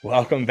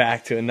Welcome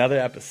back to another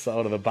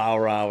episode of the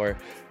Bauer Hour.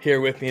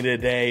 Here with me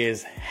today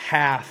is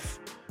half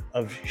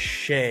of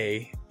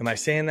Shay. Am I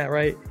saying that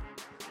right?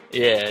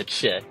 Yeah, it's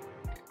Shay.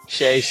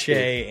 Shay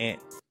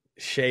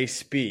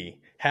Spee.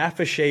 Half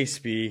of Shay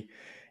Spee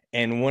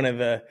and one of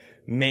the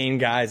main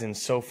guys in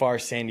So Far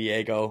San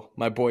Diego,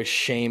 my boy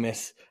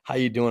Seamus. How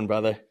you doing,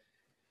 brother?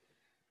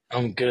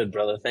 I'm good,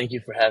 brother. Thank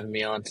you for having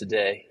me on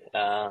today.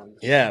 Yeah, of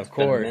It's been a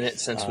course. minute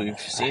since we've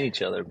seen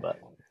each other, but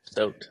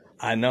stoked.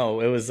 I know.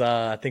 It was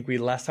I think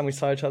last time we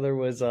saw each other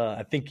was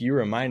I think you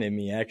reminded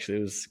me actually.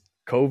 It was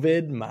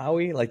COVID,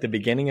 Maui, like the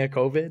beginning of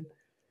COVID.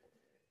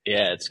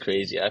 Yeah, it's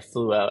crazy. I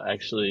flew out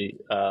actually.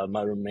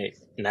 My roommate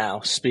now,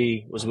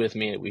 Spee, was with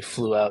me. We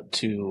flew out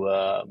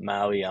to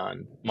Maui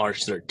on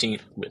March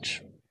 13th,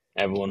 which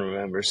everyone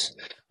remembers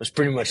was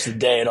pretty much the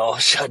day it all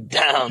shut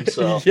down.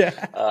 So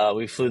Yeah.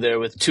 we flew there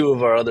with two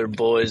of our other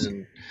boys,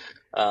 and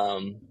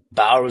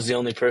Bauer was the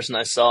only person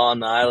I saw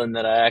on the island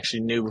that I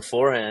actually knew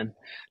beforehand.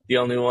 The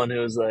only one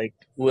who was like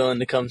willing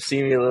to come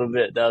see me a little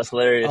bit. That was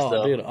hilarious, Oh,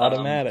 though. dude,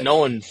 automatic. No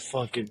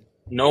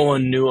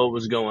one knew what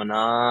was going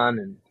on,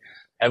 and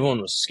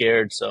everyone was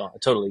scared. So I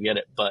totally get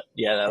it. But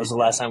yeah, that was the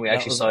last time we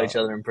actually saw each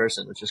other in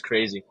person, which is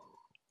crazy.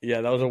 Yeah,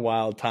 that was a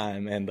wild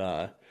time,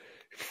 and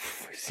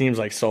seems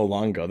like so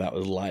long ago. That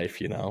was life,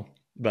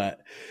 But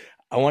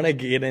I want to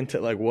get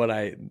into like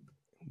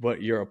what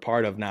you're a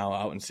part of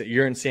now.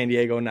 You're in San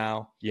Diego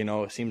now.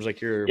 It seems like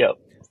you're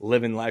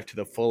living life to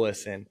the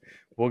fullest, and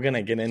we're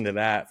gonna get into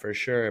that for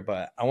sure.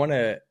 But I want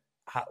to.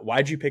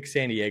 Why'd you pick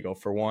San Diego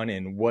for one,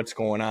 and what's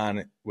going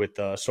on with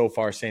So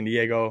Far San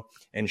Diego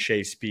and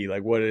Shay Spee?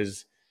 Like, what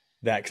is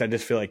that? Because I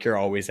just feel like you're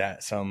always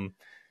at some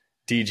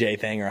DJ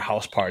thing or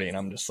house party, and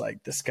I'm just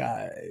like, this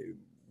guy,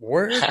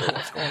 work?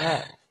 What's going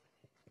on?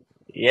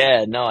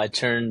 Yeah, no, I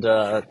turned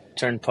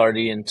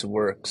party into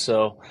work.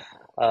 So,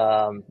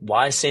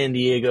 why San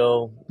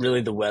Diego?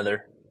 Really, the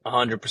weather,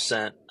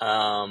 100%.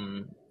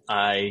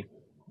 I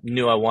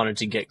knew I wanted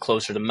to get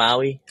closer to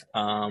Maui.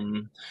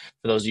 For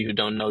those of you who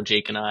don't know,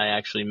 Jake and I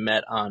actually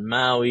met on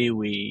Maui.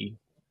 We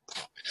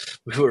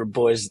were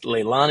boys,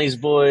 Leilani's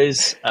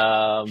boys. Shout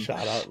out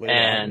Leilani.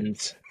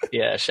 And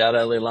yeah, shout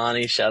out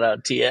Leilani, shout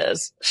out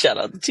TS, shout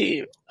out the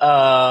team.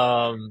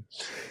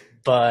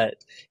 But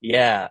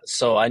yeah,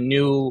 so I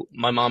knew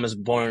my mom is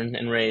born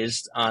and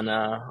raised on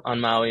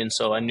Maui, and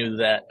so I knew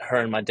that her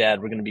and my dad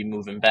were going to be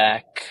moving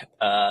back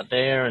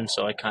there, and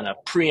so I kind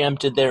of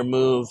preempted their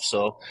move.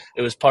 So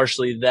it was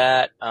partially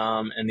that,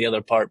 and the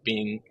other part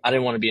being I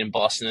didn't want to be in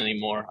Boston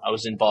anymore. I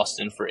was in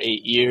Boston for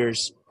 8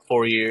 years,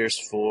 4 years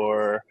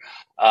for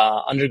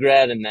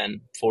undergrad, and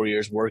then 4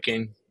 years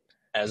working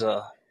as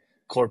a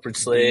corporate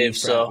slave.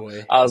 So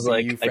I was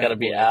like, I got to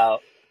be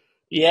out.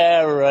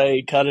 Yeah,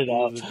 right. Cut it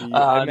off.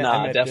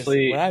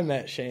 Definitely. When I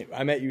met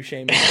you,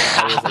 Seamus.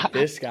 I was like,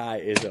 this guy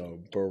is a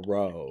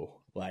bro.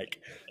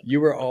 Like,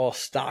 you were all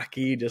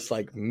stocky, just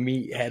like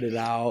meat headed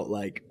out.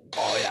 Like,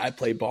 oh yeah, I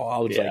play ball. I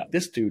was like,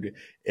 this dude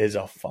is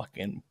a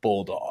fucking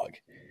bulldog.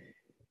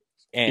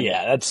 And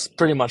yeah, that's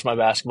pretty much my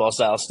basketball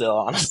style still,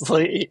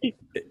 honestly.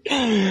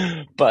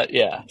 But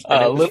yeah,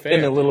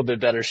 in a little bit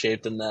better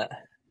shape than that.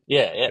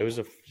 Yeah. It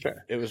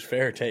was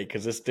fair take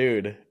because this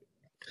dude.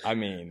 I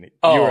mean,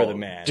 you were the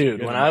man.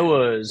 Dude, I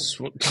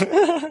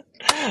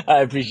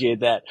appreciate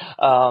that.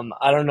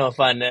 I don't know if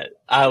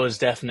I was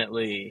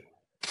definitely,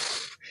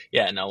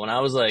 when I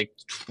was like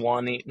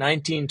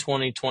 19,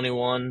 20,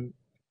 21,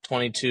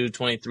 22,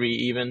 23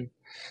 even,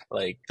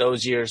 like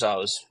those years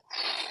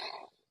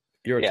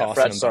you were tossing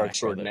Fred Star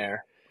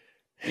extraordinaire.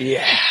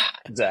 Yeah,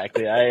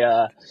 exactly.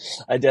 I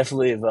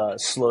definitely have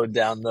slowed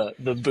down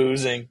the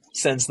boozing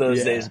since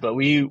those days, but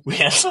we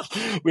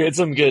had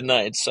some good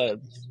nights.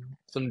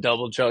 Some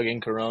double chugging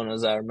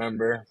Coronas, I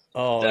remember.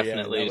 Oh,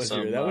 definitely.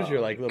 Yeah, that was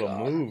your like little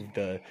move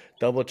to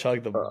double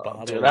chug the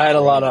bottle. Dude, I had a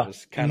lot of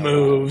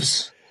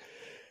moves.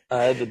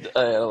 I had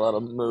a lot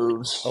of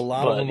moves. A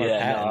lot of them are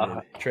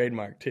patented,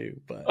 trademark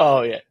too. But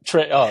I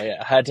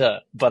had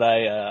to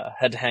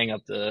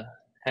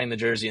hang the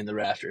jersey in the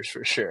rafters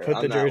for sure. Put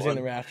the jersey in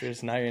the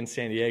rafters. Now you're in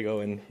San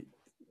Diego, and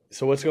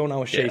so what's going on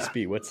with Shay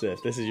Spee? What's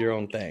this? This is your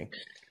own thing.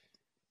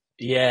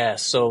 Yeah,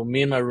 so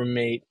me and my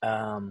roommate,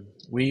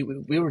 we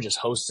were just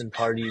hosting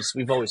parties.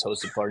 We've always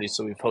hosted parties,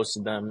 so we've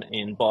hosted them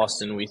in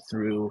Boston. We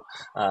threw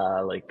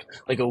like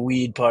a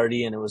weed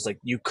party, and it was like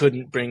you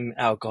couldn't bring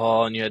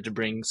alcohol, and you had to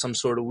bring some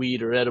sort of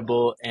weed or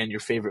edible and your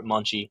favorite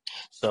munchie.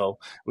 So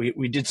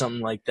we did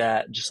something like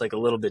that, just like a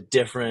little bit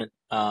different.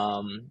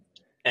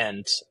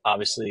 And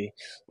obviously,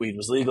 weed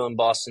was legal in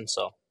Boston,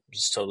 so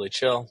just totally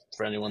chill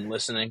for anyone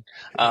listening.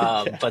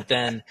 But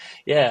then,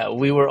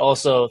 we were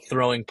also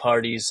throwing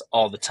parties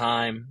all the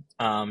time,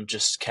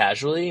 just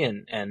casually.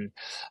 And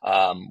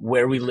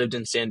where we lived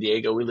in San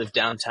Diego, we lived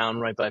downtown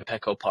right by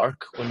Petco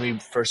Park when we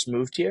first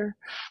moved here.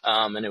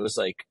 And it was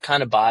like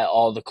kind of by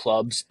all the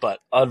clubs, but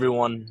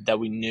everyone that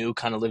we knew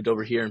kind of lived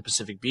over here in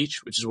Pacific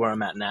Beach, which is where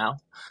I'm at now.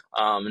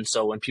 And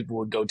so when people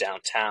would go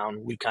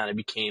downtown, we kind of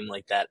became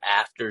like that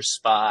after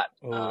spot.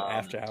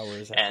 After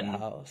hours at the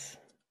house.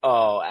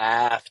 Oh,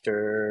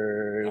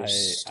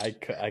 I afters. I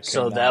could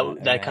So not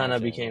that kind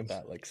of imagine what became.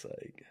 that looks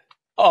like,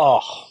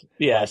 Oh,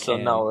 but yeah. I So can,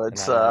 no, and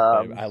it's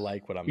I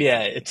like what I'm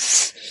yeah, seeing.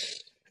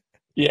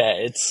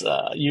 it's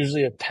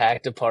usually a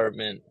packed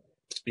apartment.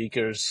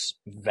 Speakers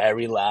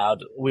very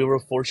loud. We were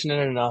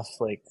fortunate enough,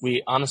 like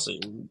we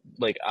honestly,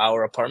 like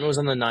our apartment was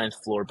on the ninth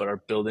floor, but our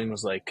building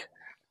was like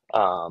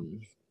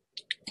um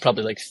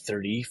probably like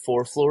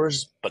 34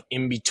 floors, but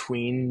in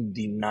between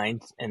the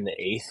ninth and the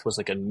eighth was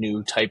like a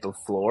new type of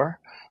floor.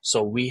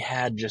 So we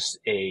had just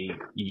a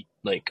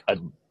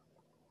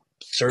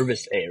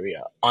service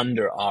area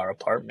under our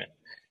apartment.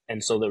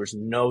 And so there was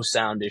no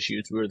sound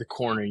issues. We were the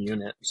corner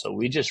unit. So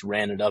we just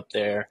ran it up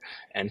there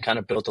and kind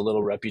of built a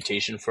little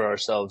reputation for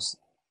ourselves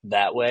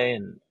that way.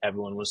 And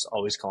everyone was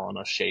always calling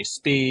us Shea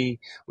Spee.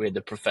 We had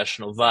the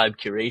professional vibe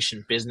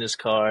curation business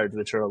cards,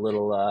 which are a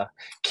little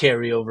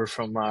carryover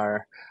from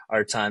our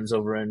times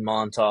over in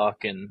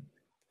Montauk, and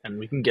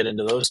we can get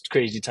into those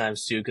crazy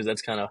times too, because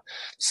that's kind of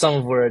some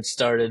of where it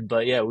started.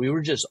 But yeah, we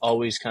were just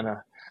always kind of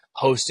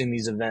hosting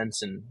these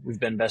events, and we've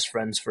been best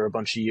friends for a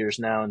bunch of years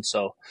now, and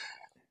so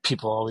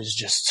people always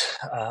just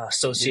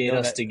associate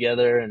us That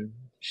together. And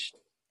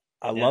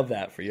I yeah, love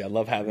that for you. I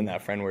love having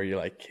that friend where you're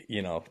like,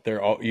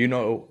 they're all,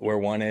 where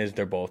one is,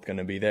 they're both going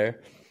to be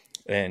there.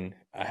 And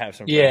I have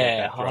some friends like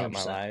yeah, that throughout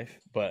my 100%. life,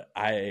 but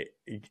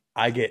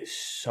I get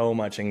so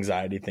much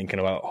anxiety thinking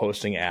about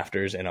hosting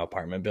afters in an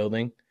apartment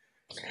building.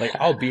 Like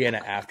I'll be in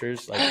an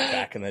afters like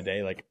back in the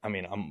day. Like I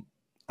mean,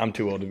 I'm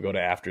too old to go to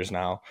afters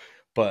now,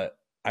 but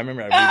I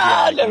remember we'd be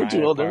at like Never my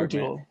too old, never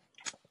too apartment, old.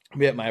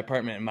 be at my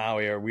apartment in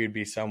Maui, or we'd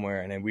be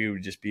somewhere, and then we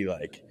would just be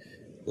like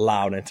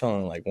loud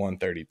until like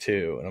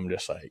 1:32, and I'm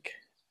just like,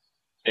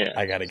 Yeah,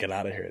 I got to get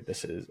out of here.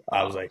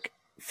 I was uh, like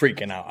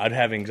freaking out. I'd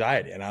have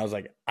anxiety, and I was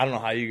like, I don't know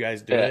how you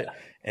guys do yeah, it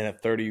in a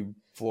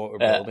 30-floor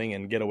yeah. building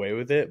and get away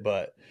with it,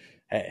 but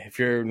hey, if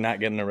you're not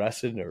getting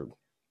arrested or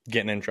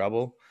getting in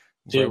trouble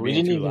for Dude, we being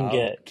didn't too even loud,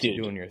 get, keep dude.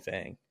 doing your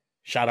thing.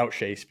 Shout out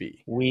Shea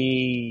Spee.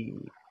 We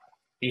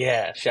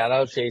Yeah, shout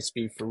out Chase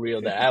Speed for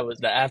real. The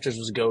afters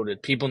was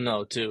goaded. People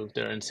know too.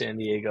 They're in San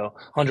Diego,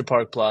 100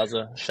 Park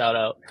Plaza. Shout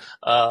out.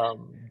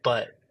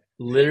 But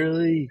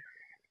literally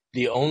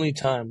the only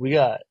time we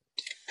got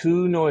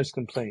two noise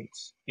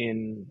complaints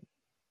in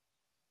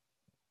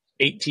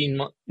 18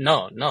 months.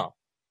 No,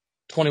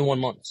 21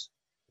 months.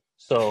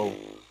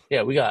 So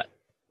yeah, we got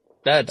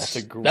That's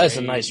a that's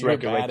a great. nice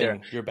record right there.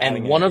 Your And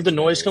batting one of the average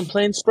there noise is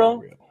complaints,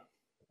 unreal.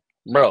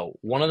 bro,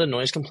 one of the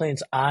noise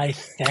complaints, I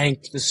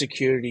thanked the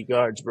security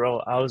guards, bro.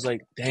 I was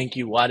like, thank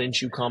you. Why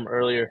didn't you come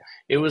earlier?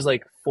 It was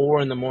like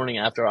 4 in the morning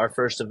after our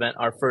first event,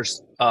 our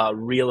first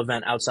real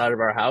event outside of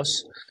our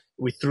house.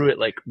 We threw it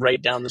like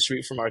right down the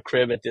street from our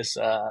crib at this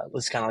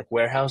kind of like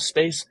warehouse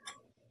space.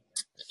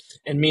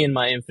 And me and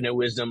my infinite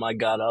wisdom, I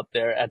got up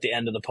there at the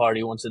end of the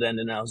party once it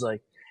ended, and I was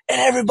like,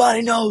 and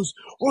everybody knows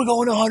we're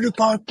going to 100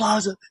 Park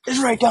Plaza. It's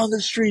right down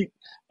the street.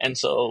 And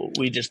so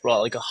we just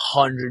brought like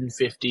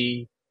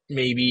 150,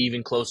 maybe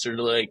even closer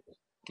to like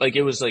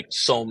it was like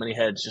so many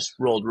heads just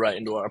rolled right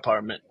into our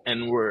apartment,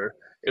 and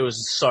it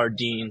was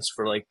sardines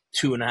for like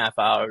 2.5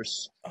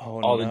 hours.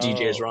 Oh All the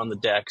DJs were on the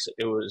no, decks.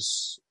 It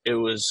was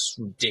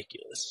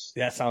ridiculous.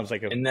 that sounds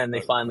like And then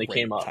they a finally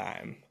came great up.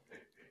 time.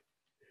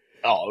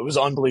 Oh, it was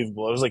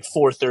unbelievable. It was like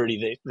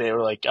 4:30. They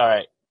were like, "All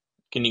right,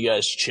 can you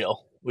guys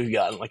chill? We've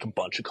gotten like a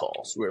bunch of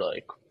calls." We're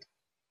like,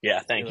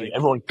 "Yeah, You're thank you. like,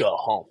 Everyone go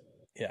home."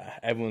 yeah,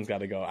 everyone's got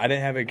to go. I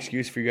didn't have an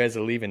excuse for you guys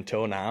to leave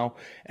until now,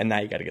 and now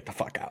you got to get the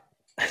fuck out.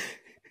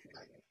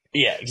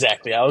 Yeah,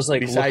 exactly. I was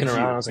like looking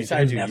around. I was like,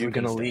 "They're Besides you, never you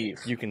can gonna stay. leave."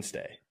 You can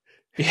stay.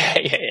 Yeah,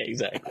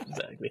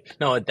 exactly.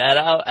 No, at that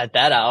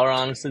hour,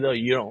 honestly though,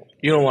 you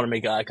don't want to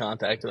make eye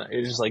contact with them.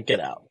 You're just like, get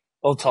out.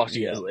 I'll talk to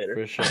you guys Yeah,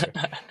 later. for sure.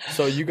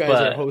 So you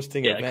guys are But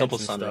hosting yeah, a couple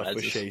events and stuff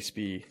with sunrises. Shea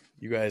Spee.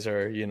 You guys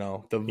are,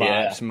 the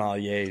vibe Yeah,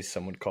 sommeliers,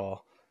 some would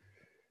call.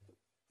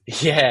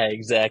 yeah,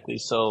 exactly.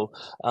 So,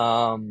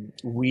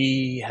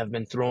 we have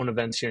been throwing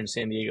events here in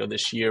San Diego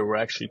this year. We're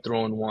actually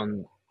throwing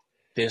one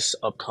this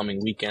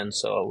upcoming weekend.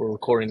 So we're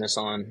recording this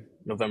on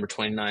November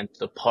 29th.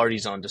 The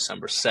party's on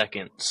December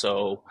 2nd.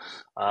 So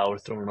we're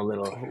throwing a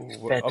little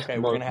Oh, fête okay,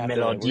 we're gonna have to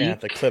mélodique.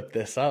 clip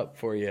this up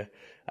for you.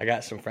 I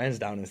got some friends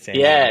down in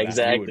San Yeah, Diego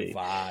that you would exactly.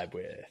 vibe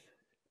with.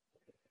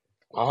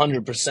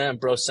 100%,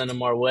 bro. Send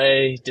them our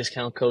way.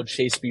 Discount code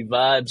ChaseB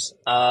Vibes.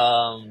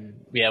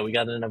 Yeah, we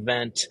got an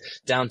event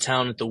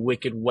downtown at the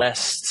Wicked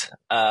West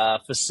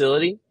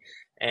facility,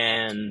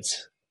 and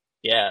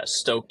yeah,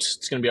 stoked.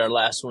 It's gonna be our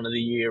last one of the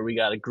year. We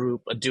got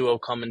a duo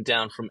coming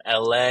down from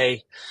LA,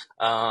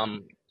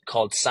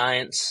 called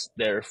Science.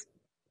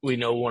 We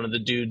know one of the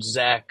dudes,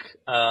 Zach,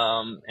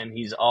 and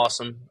he's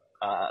awesome.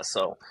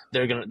 So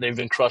they've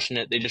been crushing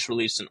it. They just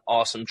released an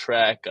awesome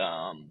track,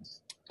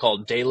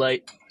 called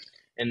Daylight.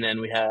 And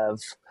then we have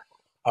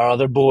our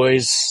other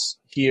boys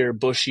here,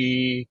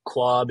 Bushy,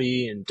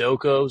 Quabi, and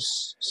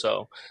Dokos.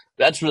 So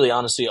that's really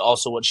honestly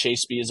also what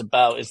Shakespeare is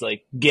about, is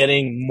like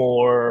getting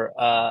more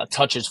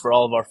touches for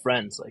all of our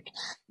friends.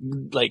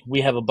 Like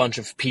we have a bunch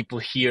of people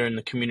here in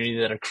the community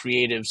that are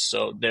creatives.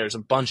 So there's a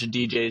bunch of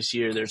DJs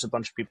here. There's a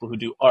bunch of people who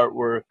do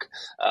artwork,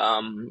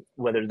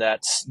 whether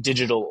that's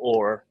digital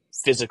or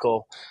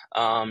physical.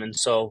 And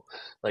so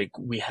like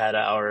we had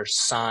our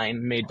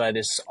sign made by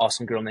this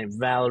awesome girl named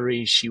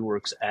Valerie. She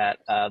works at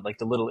like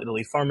the Little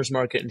Italy Farmers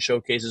Market and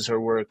showcases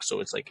her work. So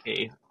it's like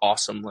a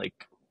awesome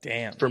like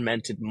Damn.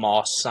 fermented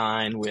moss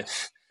sign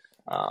with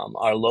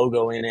our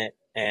logo in it.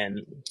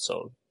 And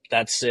so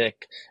that's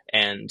sick.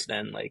 And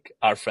then like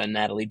our friend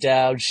Natalie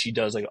Dowd, she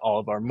does like all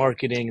of our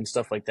marketing and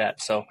stuff like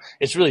that. So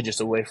it's really just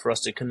a way for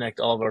us to connect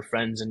all of our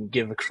friends and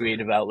give a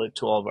creative outlet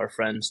to all of our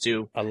friends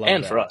too. I love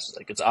And that. for us,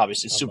 like it's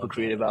obviously super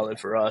creative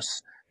outlet for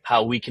us,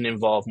 how we can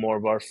involve more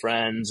of our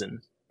friends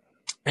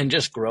and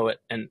just grow it.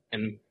 And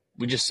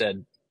we just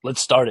said,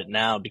 let's start it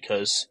now,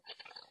 because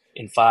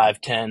in 5,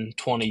 10,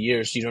 20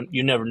 years,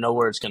 you never know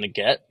where it's going to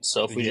get.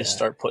 So if we just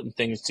start putting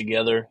things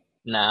together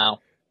now,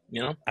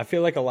 you know, I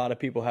feel like a lot of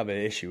people have an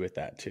issue with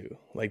that too.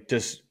 Like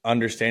just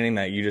understanding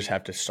that you just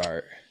have to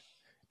start,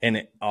 and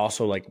it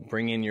also like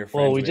bringing your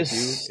friends with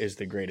you is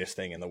the greatest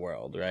thing in the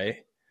world, right?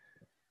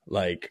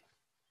 Like,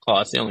 oh,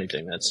 that's the only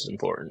thing that's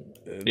important.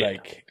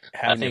 Like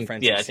having your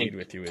friends succeed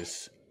with you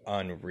is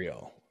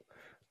unreal.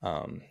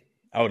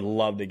 I would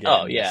love to get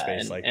into a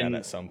space like that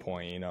at some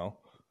point, you know?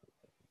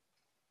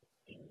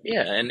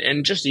 Yeah,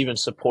 and just even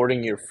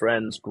supporting your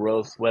friends'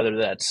 growth, whether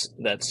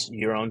that's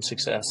your own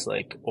success,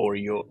 like, or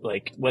your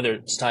like, whether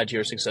it's tied to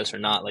your success or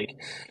not, like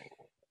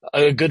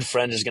a good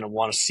friend is going to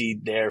want to see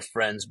their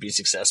friends be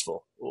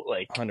successful,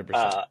 like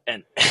 100%.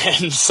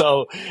 And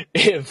so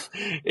if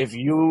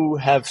you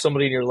have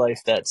somebody in your life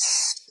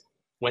that's,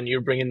 when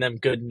you're bringing them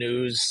good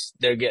news,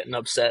 they're getting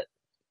upset,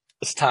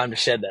 it's time to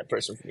shed that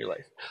person from your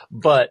life.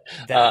 But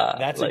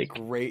that's like, a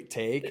great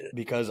take,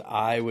 because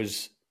I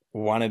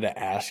wanted to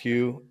ask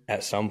you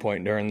at some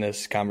point during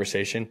this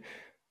conversation,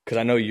 because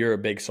I know you're a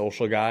big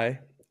social guy,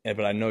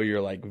 but I know you're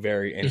like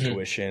very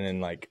intuition and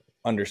like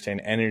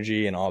understand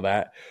energy and all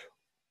that.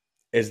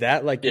 Is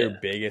that like your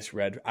biggest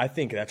I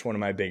think that's one of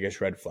my biggest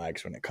red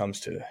flags when it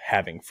comes to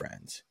having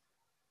friends.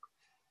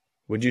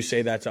 Would you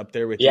say that's up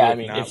there with you? Yeah, I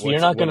mean, if you're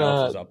not gonna, what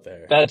else is up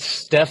there?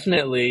 that's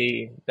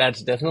definitely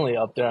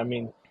up there. I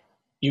mean,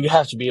 you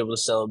have to be able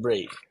to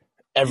celebrate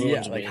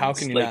everyone's like wins. how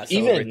can you like, not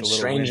celebrate even the little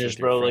strangers, wins with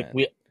bro? your Like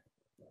friend?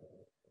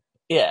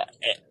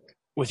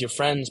 with your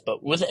friends,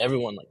 but with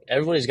everyone, like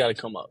everybody's got to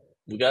come up.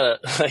 We gotta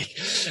like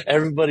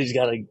everybody's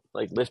got to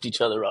like lift each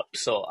other up.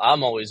 So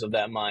I'm always of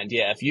that mind.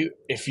 Yeah,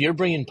 if you're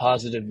bringing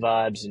positive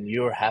vibes and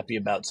you're happy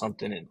about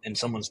something, and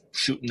someone's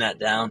shooting that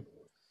down,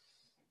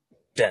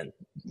 then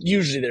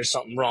usually there's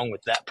something wrong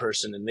with that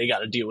person, and they got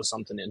to deal with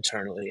something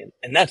internally,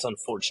 and that's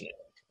unfortunate.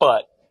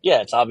 But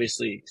yeah, it's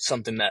obviously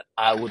something that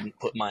I wouldn't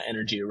put my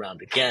energy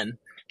around again,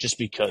 just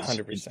because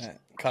 100%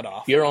 cut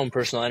off. Your own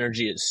personal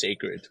energy is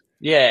sacred.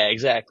 Yeah,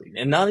 exactly.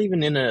 And not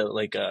even in a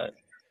like a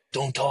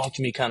don't talk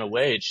to me kind of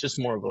way. It's just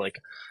more of a like,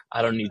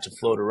 I don't need to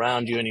float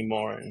around you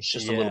anymore. And it's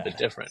just a little bit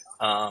different.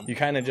 You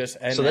kind of just,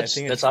 and so I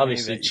think that's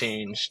obviously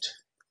changed.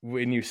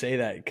 When you say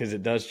that, because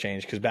it does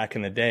change, because back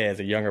in the day as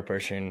a younger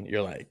person,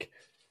 you're like,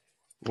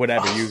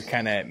 whatever, you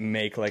kind of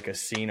make like a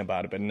scene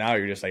about it, but now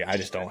you're just like, I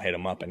just don't hit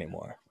them up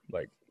anymore.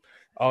 Like,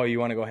 oh, you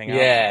want to go hang out?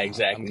 Yeah,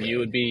 exactly. You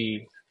would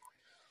be,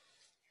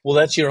 well,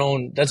 that's your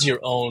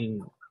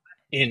own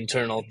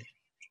internal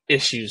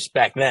issues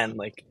back then.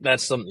 Like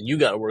that's something you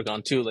got to work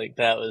on too. Like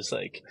that was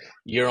like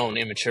your own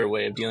immature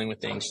way of dealing with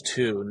things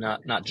too,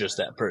 not just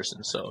that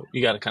person. So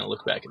you got to kind of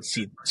look back and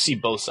see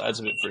both sides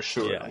of it for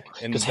sure. Yeah,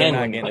 because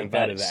handling it like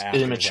that is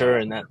immature,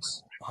 and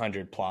that's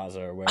 100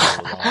 Plaza or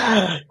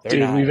wherever.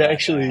 Dude, we've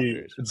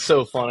actually, it's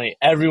so funny.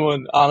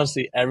 Everyone's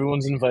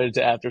invited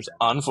to afters,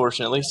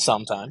 unfortunately,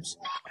 sometimes.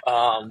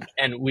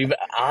 And we've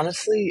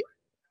honestly,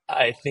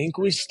 I think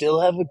we still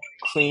have a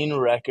clean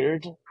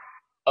record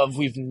of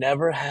we've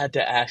never had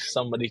to ask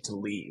somebody to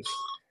leave.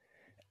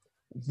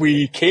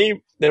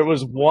 There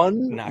was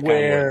one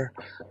where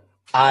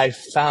I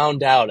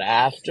found out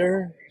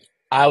after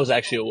I was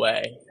actually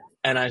away,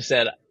 and I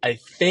said, I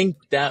think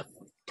that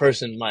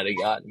person might have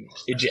gotten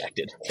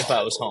ejected if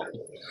I was home.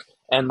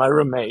 And my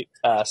roommate,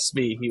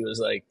 Spee, he was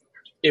like,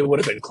 it would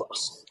have been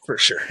close for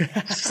sure.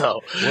 So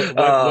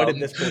what did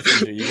this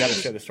person do? You got to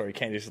share the story. You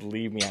can't just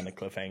leave me on the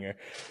cliffhanger.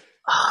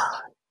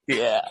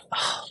 Yeah.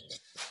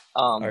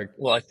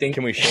 Well, I think.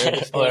 Can we share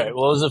this? All right.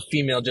 Well, it was a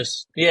female.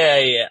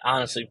 Yeah.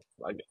 Honestly,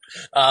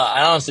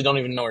 I honestly don't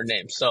even know her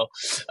name. So,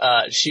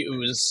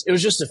 it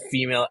was just a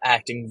female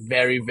acting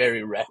very,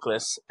 very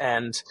reckless,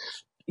 and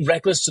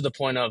reckless to the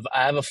point of,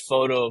 I have a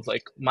photo of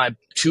like my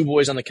two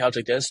boys on the couch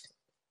like this,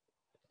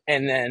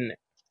 and then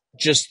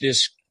just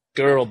this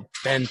girl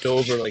bent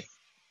over like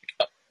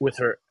with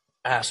her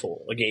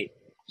asshole agape.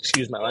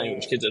 Excuse my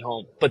language, kids at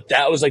home. But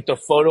that was like the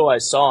photo I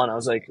saw, and I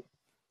was like,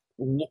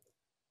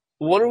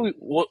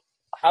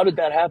 how did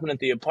that happen at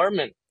the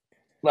apartment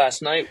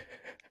last night?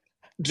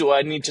 Do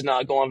I need to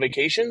not go on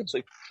vacation? It's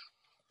like,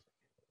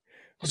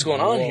 what's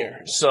going on here?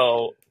 Whoa.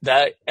 So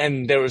that,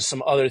 and there was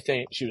some other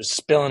thing. She was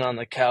spilling on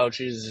the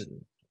couches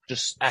and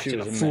just She acting a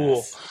was a fool.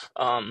 mess.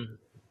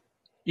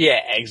 Yeah,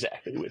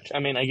 exactly. Which, I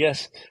mean, I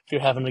guess if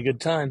you're having a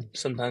good time,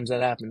 sometimes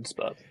that happens,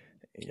 but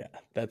Yeah,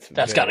 that's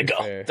that's got to very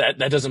go. fair.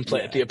 That doesn't play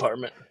at Yeah. the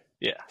apartment.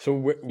 Yeah, So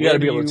you got to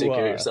be able to take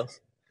care of yourself.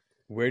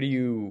 where do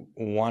you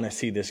want to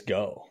see this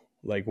go?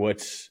 Like,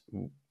 would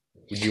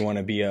you want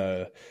to be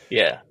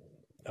Yeah.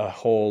 a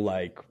whole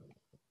like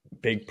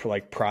big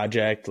like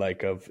project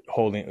like of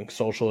holding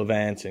social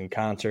events and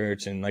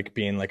concerts and like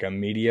being like a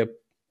media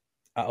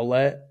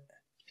outlet?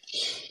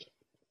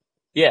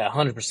 Yeah,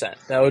 100%.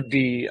 That would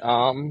be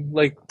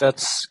like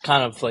that's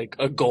kind of like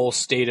a goal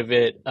state of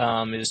it,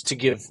 is to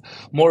give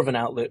more of an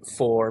outlet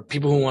for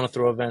people who want to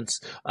throw events,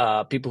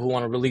 people who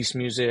want to release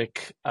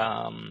music,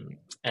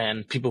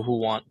 and people who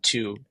want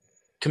to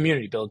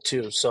community build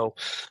too. So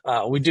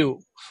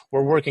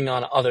we're working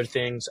on other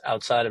things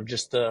outside of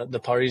just the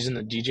parties and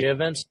the DJ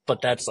events,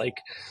 but that's like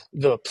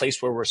the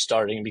place where we're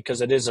starting because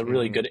it is a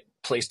really Hmm. good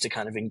place to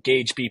kind of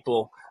engage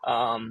people.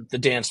 The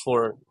dance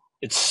floor,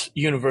 it's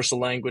universal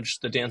language,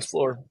 the dance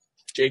floor.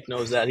 Jake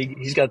knows that.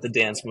 He's got the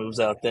dance moves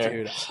out there.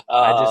 Dude,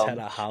 I just had Um,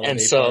 a and holiday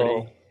so,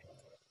 party.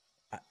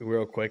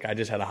 Real quick, I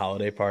just had a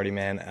holiday party,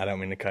 man. I don't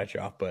mean to cut you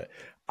off, but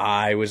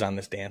I was on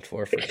this dance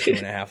floor for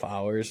 2.5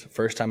 hours.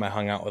 First time I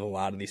hung out with a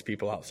lot of these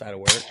people outside of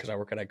work because I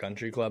work at a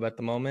country club at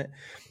the moment.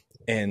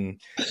 And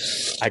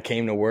I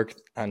came to work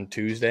on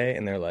Tuesday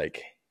and they're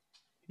like,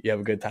 "You have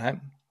a good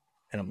time?"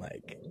 And I'm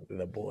like,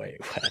 "The boy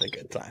had a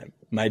good time."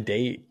 My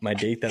date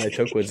that I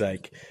took was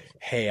like,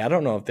 "Hey, I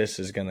don't know if this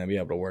is gonna be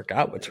able to work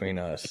out between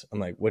us." I'm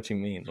like, "What you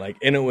mean?" Like,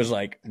 and it was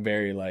like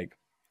very like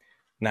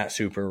not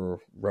super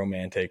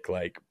romantic,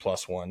 like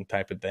plus one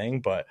type of thing.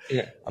 But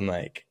yeah. I'm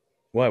like,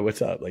 "What?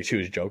 What's up?" Like she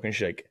was joking.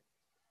 She's like,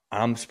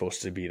 "I'm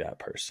supposed to be that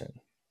person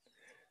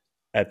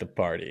at the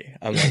party."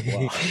 I'm like,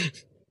 "Well,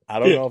 I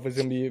don't Yeah. know if it's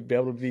gonna be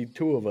able to be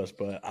two of us,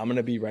 but I'm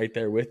gonna be right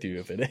there with you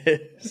if it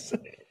is."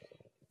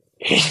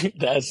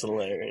 That's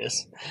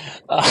hilarious.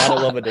 Gotta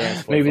love a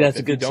dance floor, Maybe folks. that's a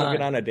If you good don't get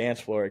sign. on a dance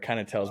floor, it kind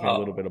of tells me a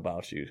little bit Oh,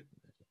 about you.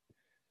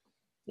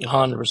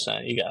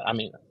 100%. I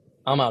mean,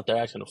 I'm out there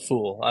acting a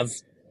fool. I've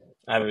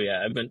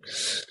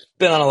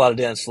been on a lot of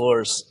dance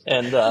floors,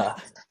 and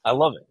I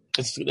love it.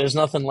 There's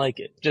nothing like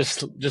it.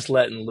 Just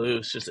letting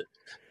loose.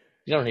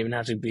 You don't even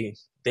have to be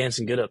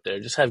dancing good up there.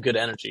 Just have good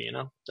energy.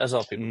 That's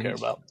all people care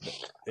Hmm. about.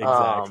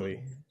 Exactly.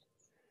 Um,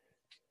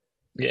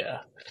 yeah,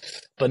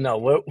 but no.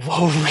 What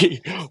were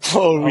we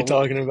Oh,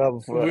 talking about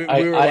before? we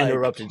I were I like,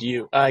 interrupted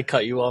you. I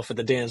cut you off at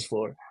the dance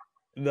floor.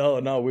 no,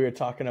 no, we were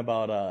talking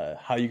about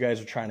how you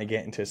guys are trying to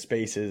get into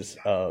spaces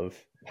of,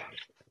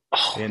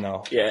 Oh,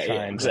 yeah,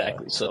 trying to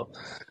exactly. So,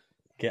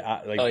 get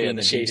out, oh like yeah, doing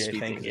the the Shea DJ Speed thing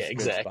thing. because Yeah, it's a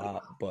good exactly.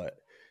 spot, but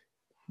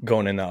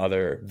going into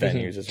other Mhm.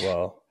 venues as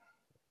well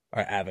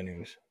or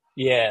avenues.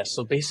 Yeah,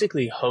 so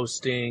basically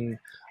hosting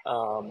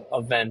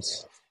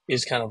events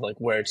is kind of like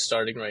where it's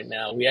starting right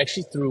now. We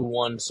actually threw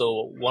one,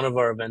 so one of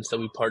our events that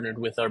we partnered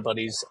with our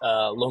buddies,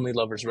 Lonely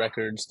Lovers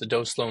Records, the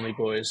Dos Lonely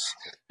Boys.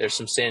 There's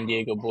some San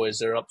Diego boys.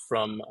 They're up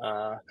from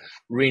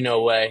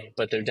Reno way,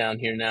 but they're down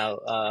here now.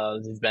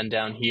 They've been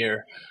down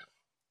here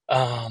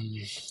um,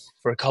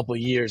 for a couple of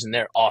years, and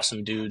they're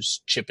awesome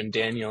dudes, Chip and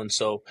Daniel. And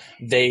so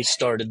they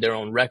started their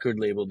own record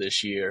label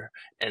this year,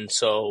 and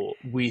so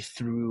we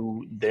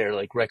threw their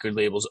like record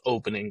label's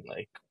opening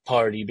like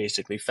party,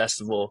 basically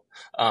festival,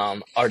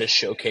 artist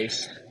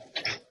showcase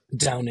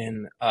down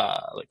in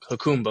like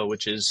Jacumba,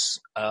 which is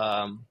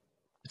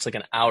it's like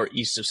an hour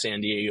east of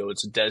San Diego.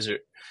 It's a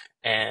desert,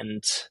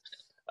 and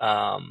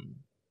um,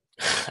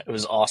 it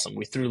was awesome.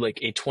 We threw like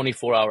a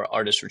 24-hour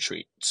artist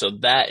retreat. So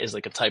that is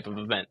like a type of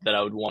event that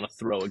I would want to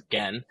throw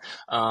again.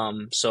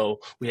 So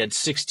we had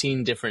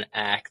 16 different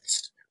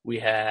acts. We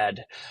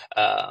had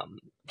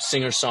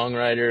singer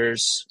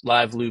songwriters,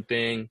 live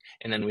looping,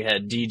 and then we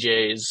had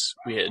DJs.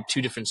 We had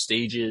two different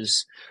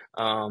stages.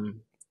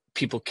 Um,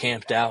 People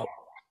camped out.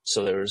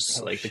 So there was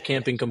Oh like the shit.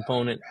 camping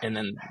component, and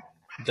then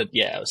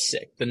yeah, it was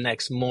sick. The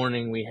next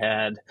morning we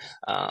had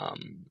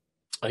um,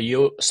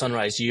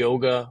 sunrise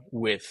yoga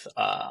with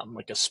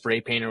like a spray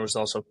painter was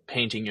also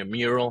painting a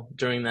mural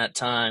during that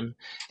time,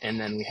 and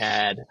then we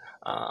had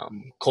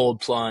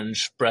cold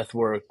plunge, breath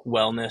work,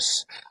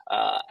 wellness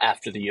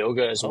after the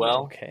yoga as Oh,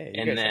 well, okay.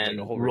 You and guys had like a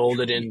then whole rolled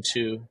it retreat.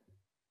 into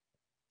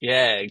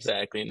yeah,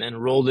 exactly. And then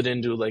rolled it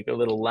into like a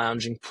little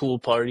lounging pool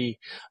party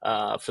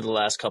for the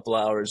last couple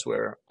hours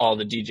where all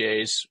the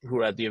DJs who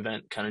were at the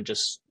event kind of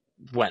just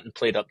went and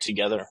played up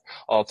together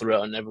all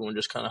throughout, and everyone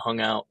just kind of hung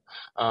out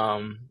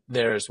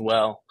there as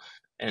well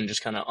and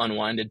just kind of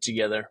unwinded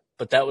together.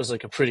 But that was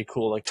like a pretty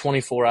cool, like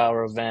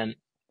 24-hour event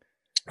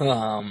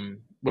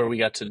where we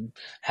got to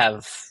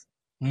have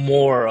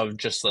more of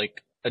just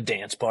like a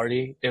dance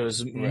party. It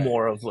was Right.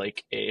 more of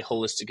like a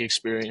holistic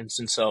experience.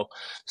 And so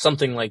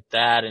something like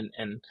that and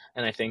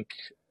I think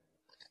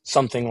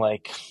something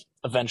like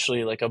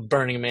eventually like a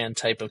Burning Man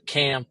type of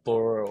camp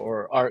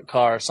or art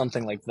car,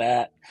 something like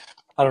that.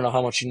 I don't know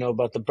how much you know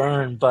about the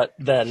burn, but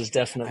that is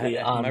definitely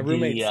My on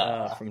roommates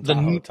from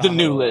the Tahoe.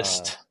 new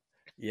list.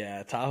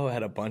 Yeah, Tahoe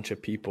had a bunch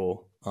of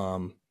people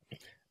um,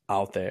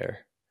 out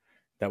there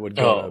that would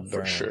go to Oh, for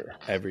Burn sure.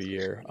 every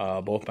year.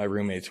 Both my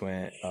roommates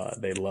went.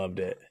 They loved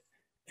it,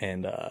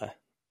 and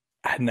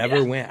I never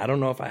Yeah. went. I don't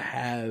know if I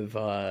have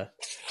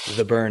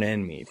the Burn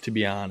in me, to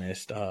be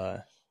honest.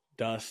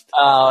 Dust. I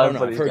Oh, don't know.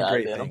 I've everybody's heard got it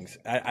great in them. things.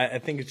 I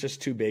think it's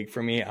just too big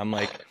for me. I'm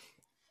like,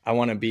 I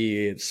want to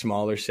be a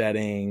smaller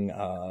setting.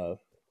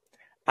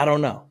 I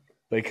don't know.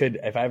 But it could,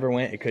 if I ever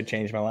went, it could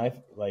change my life,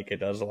 like it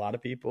does a lot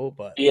of people.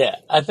 But Yeah,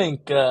 I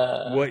think.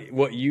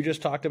 what you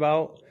just talked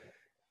about,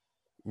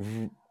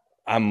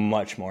 I'm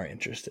much more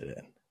interested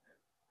in.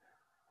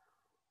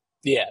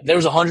 Yeah, there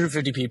was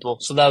 150 people,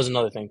 so that was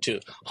another thing too.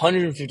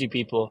 150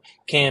 people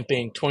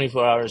camping,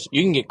 24 hours.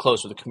 You can get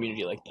close with a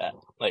community like that.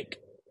 Like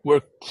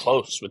we're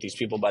close with these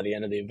people by the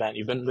end of the event.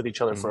 You've been with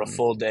each other for a Mm-hmm.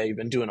 full day. You've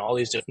been doing all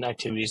these different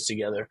activities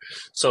together.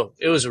 So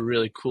it was a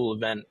really cool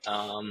event.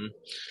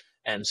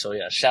 And so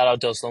yeah, shout out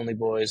Dos Lonely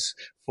Boys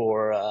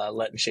for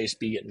letting Chase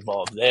B get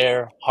involved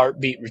there.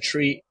 Heartbeat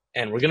Retreat,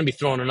 and we're gonna be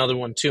throwing another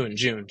one too in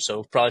June.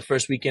 So probably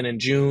first weekend in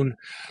June,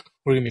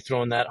 we're gonna be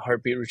throwing that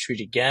Heartbeat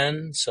Retreat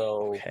again.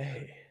 So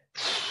Okay.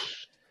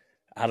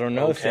 I don't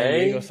know. San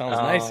Diego okay. sounds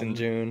nice in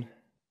June.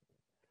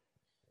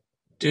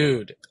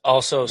 Dude,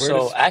 also, Where so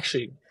does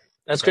actually,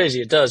 that's go?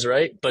 crazy. It does,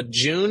 right? But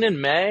June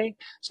and May,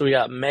 so we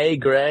got May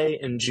gray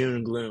and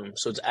June gloom.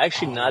 So it's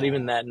actually not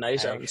even Oh, that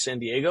nice out in I've San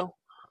Diego.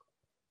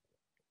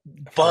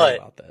 heard But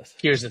about this.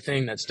 here's the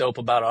thing that's dope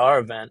about our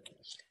event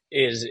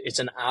is it's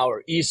an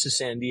hour east of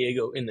San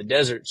Diego in the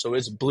desert. So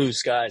it's blue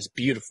skies,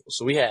 beautiful.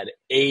 So we had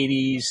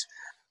 80s,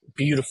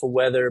 beautiful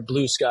weather,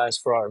 blue skies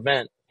for our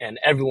event. And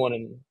everyone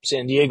in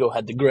San Diego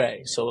had the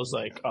gray. So it was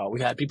like, oh,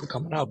 we had people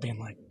coming out being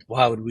like,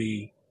 why would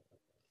we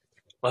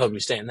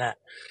stay in that?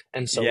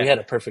 And so we had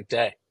Yeah. a perfect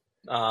day.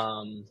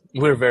 We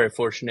were very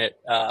fortunate.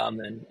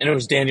 And it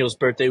was Daniel's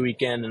birthday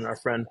weekend and our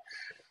friend,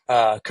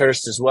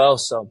 Kirst as well.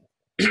 So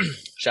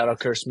shout out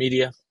Kirst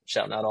Media,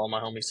 shouting out all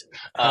my homies.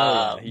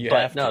 Hell yeah. You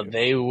But have no, to.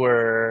 they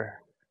were,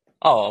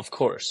 oh, of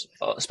course,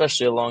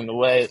 especially along the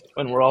way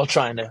when we're all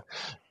trying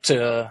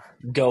to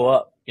go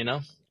up, you know?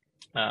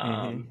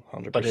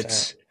 Mm-hmm. But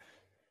 100%.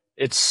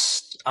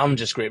 I'm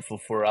just grateful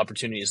for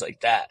opportunities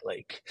like that.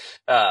 Like,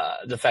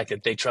 the fact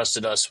that they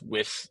trusted us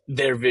with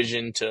their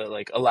vision to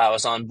like allow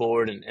us on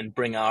board and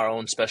bring our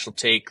own special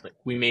take. Like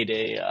we made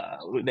they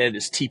had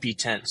this TP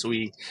tent. So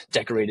we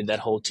decorated that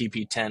whole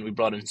TP tent. We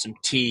brought in some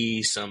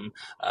tea, some,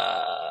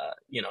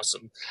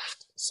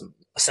 some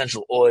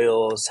essential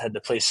oils, had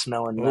the place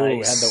smelling Oh, had the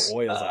nice,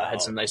 oils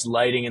had some out. nice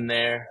lighting in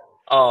there.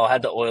 Oh,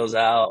 had the oils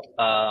out.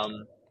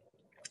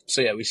 So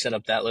yeah, we set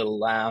up that little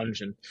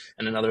lounge and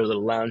another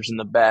little lounge in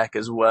the back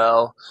as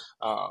well.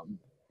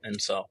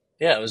 And so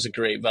yeah, it was a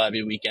great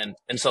vibey weekend.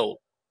 And so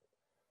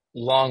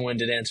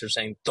long-winded answer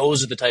saying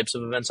those are the types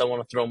of events I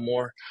want to throw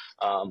more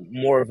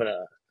of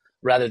a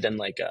rather than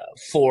like a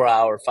 4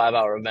 hour, 5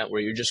 hour event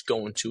where you're just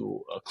going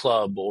to a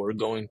club or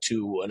going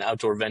to an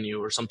outdoor venue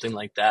or something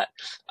like that.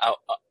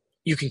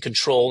 You can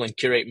control and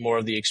curate more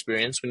of the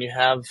experience when you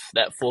have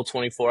that full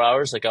 24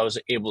 hours. Like I was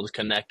able to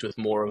connect with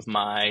more of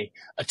my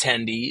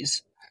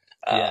attendees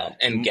Yeah.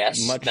 and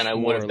guests than Much I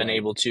would more have been like,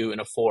 able to in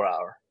a 4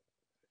 hour.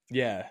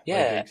 yeah, like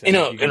Yeah, exactly.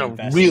 Like you in can a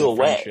invest in the real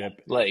way.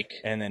 friendship, Like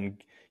and then,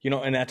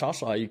 and that's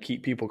also how you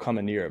keep people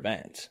coming to your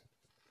events.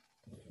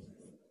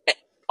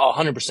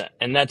 100%.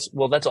 And that's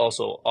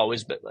also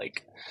always been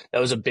like that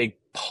was a big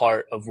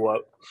part of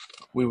what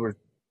we were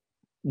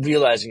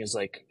realizing is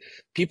like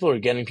people are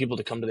getting people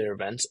to come to their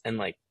events and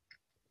like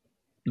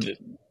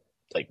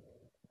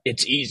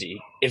it's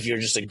easy if you're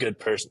just a good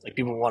person. Like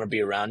people want to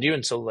be around you.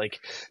 And so like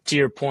to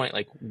your point,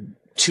 like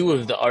two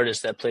of the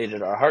artists that played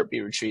at our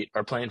Heartbeat retreat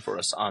are playing for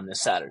us on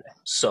this Saturday.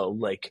 So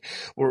like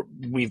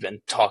we've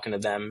been talking to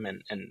them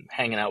and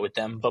hanging out with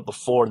them. But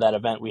before that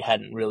event, we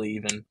hadn't really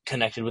even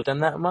connected with them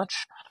that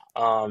much.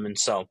 And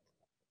so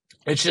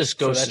it just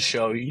So goes to that's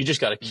show you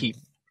just got to keep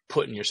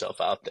putting yourself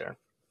out there.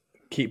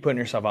 keep putting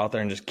yourself out there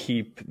and just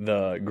keep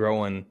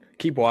watering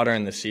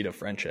the seed of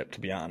friendship, to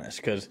be honest.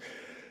 Because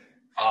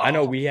I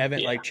know Oh, we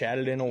haven't yeah. like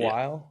chatted in a Yeah.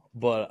 while,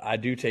 but I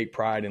do take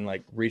pride in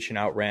like reaching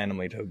out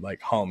randomly to like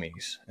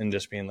homies and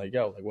just being like,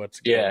 yo, like what's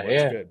good, Yeah.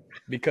 what's Yeah. good.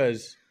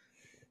 Because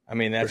I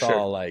mean, For that's sure.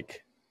 all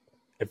like,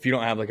 if you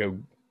don't have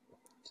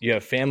you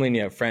have family and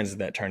you have friends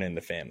that turn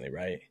into family,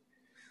 right?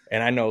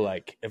 And I know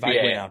like if I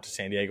Yeah. went Yeah. out to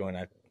San Diego and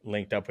I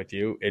linked up with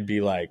you, it'd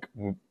be like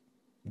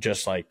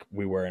just like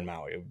we were in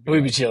Maui. It would be We'd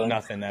be like chilling.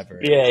 nothing ever,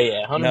 Yeah.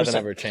 Yeah. nothing 100%.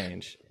 ever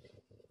changed.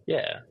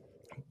 Yeah.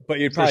 But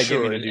you'd For probably get me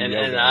sure. to And, do and,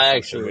 yoga and or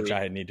I something, which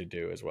actually, I need to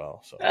do as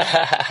well. So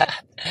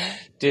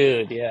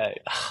dude, yeah,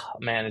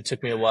 man, it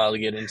took me a while to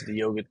get into the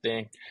yoga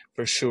thing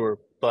for sure.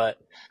 But,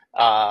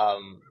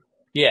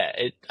 yeah,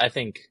 I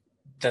think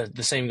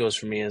the same goes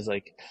for me as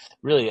like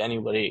really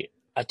anybody.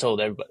 I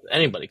told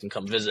anybody can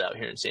come visit out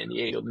here in San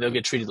Diego. They'll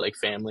get treated like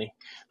family.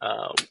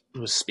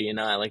 With Spee and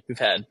I, like we've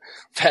had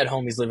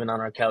homies living on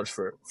our couch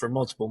for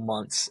multiple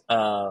months.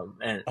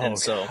 And oh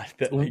so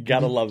god, you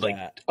gotta love like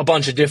that. a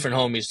bunch of different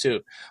homies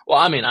too. Well,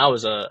 I mean,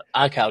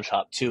 I couch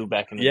hopped too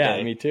back in the Yeah,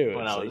 day me too.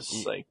 when It's I like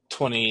was like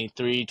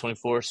 23,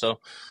 24. So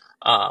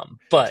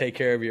But take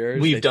care of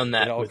yours. we've done It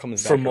that all with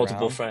comes for back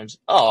multiple around. friends.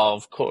 Oh,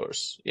 of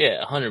course.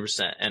 Yeah,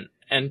 100%.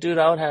 And dude,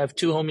 I would have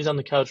two homies on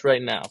the couch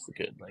right now if we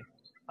could. Like,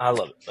 I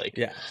love it. Like,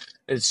 Yeah,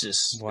 it's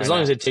just why as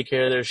long as not? they take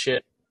care of their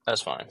shit,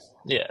 that's fine.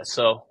 Yeah.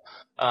 So,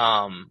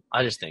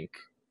 I just think,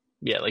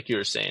 yeah, like you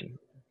were saying,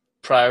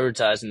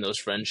 prioritizing those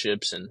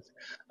friendships and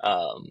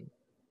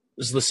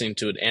was listening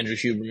to an Andrew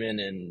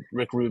Huberman and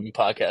Rick Rubin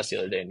podcast the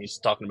other day, and he's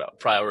talking about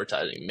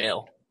prioritizing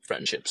male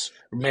friendships,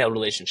 male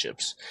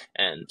relationships,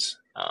 and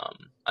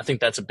I think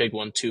that's a big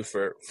one too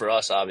for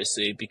us,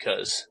 obviously,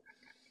 because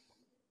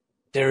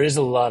there is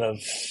a lot of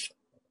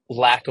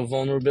lack of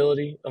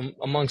vulnerability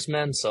amongst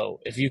men. So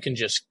if you can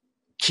just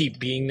keep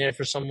being there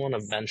for someone,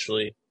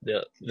 eventually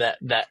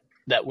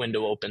that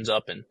window opens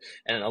up, and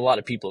a lot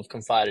of people have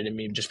confided in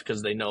me just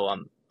because they know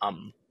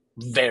I'm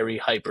very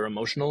hyper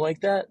emotional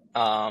like that.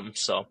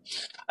 So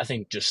I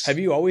think just Have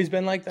you always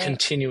been like that?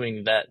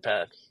 continuing that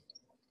path.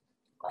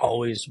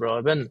 Always, bro.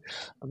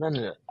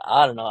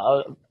 I don't know, I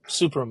was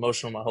super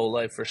emotional my whole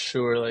life for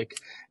sure. Like,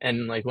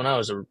 and like when I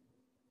was a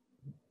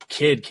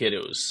kid,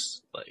 it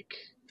was like,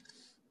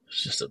 it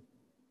was just a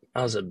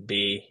I was a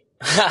bee.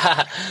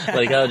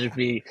 Like I would just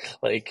be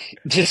like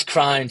just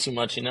crying too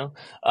much, you know.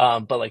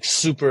 But like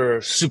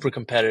super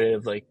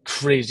competitive, like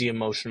crazy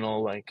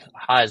emotional, like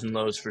highs and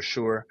lows for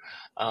sure.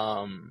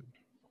 Um,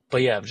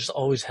 but yeah, I've just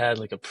always had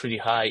like a pretty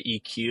high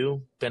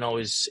EQ. Been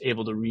always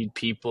able to read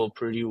people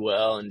pretty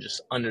well and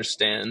just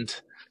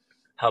understand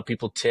how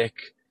people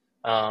tick.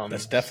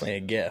 That's Um, definitely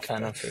a gift,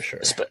 kind that's of. for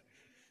sure.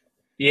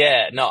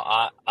 Yeah, no,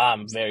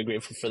 I'm very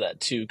grateful for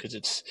that too because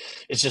it's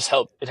just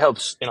it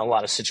helps in a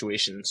lot of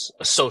situations,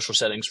 social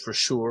settings for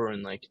sure,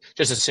 and like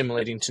just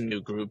assimilating to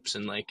new groups,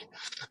 and like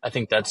I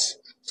think that's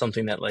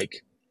something that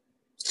like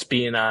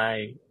Spee and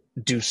I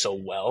do so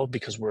well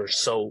because we're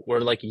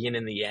like yin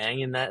and the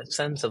yang in that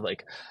sense of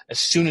like as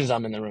soon as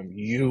I'm in the room,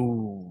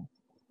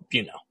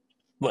 you know,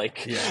 like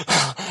Yeah,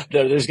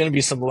 there's going to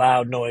be some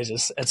loud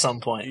noises at some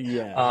point.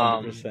 yeah,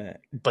 100%.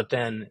 But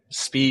then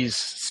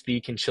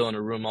Spee can chill in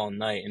a room all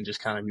night and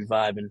just kind of be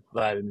vibing.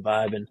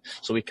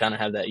 So we kind of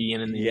have that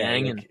yin and the Yeah,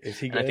 yang, like, is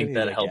he and I good? think He's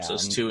that like, helps yeah,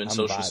 us too in I'm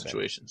social vibing.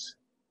 situations.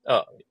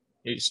 Oh,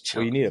 he's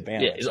Well, you chilling. need a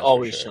Yeah, balance, he's that's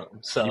for always sure. chilling.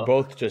 You So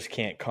both just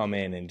can't come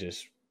in and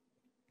just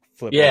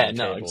flip yeah, over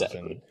no, tables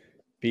and exactly.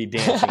 be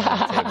dancing on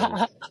the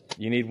table.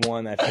 You need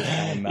one that's just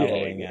kind of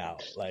mellowing Yeah,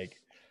 out.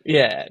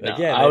 yeah. No,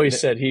 Yeah, I always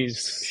said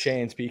he's.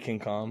 Shay and Spee can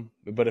come,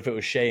 but if it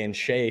was Shay and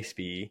Shay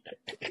Spee,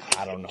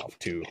 I don't know if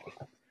two.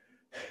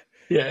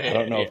 I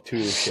don't know Yeah. if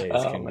two Shays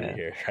Oh can be man.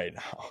 here right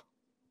now.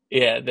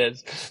 Yeah,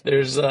 there's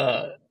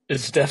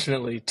it's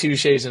definitely two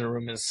shades in a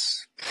room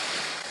is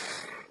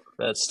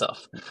that's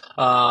tough.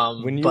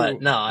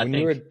 But no, I When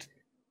you think were,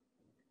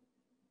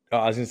 oh,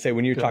 I was gonna say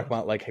when you were go talking ahead.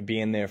 about like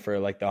being there for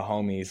like the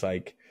homies,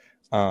 like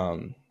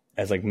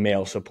as like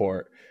male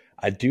support,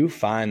 I do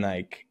find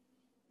like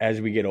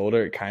as we get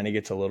older, it kind of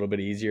gets a little bit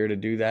easier to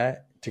do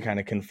that, to kind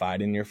of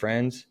confide in your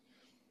friends.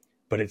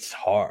 But it's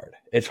hard.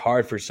 It's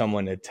hard for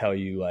someone to tell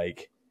you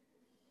like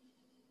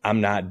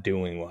I'm not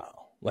doing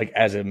well, like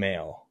as a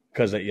male,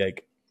 because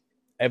like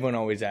everyone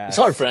always It's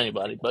hard asks, for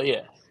anybody, but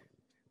yeah.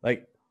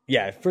 like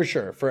yeah, for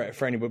sure for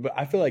anybody. But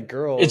I feel like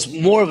It's girls,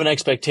 more of an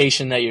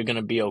expectation that you're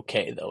gonna be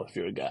okay though if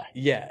you're a guy.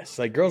 yes,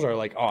 like girls are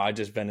like, oh, I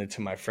just vented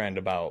to my friend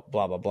about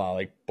blah blah blah,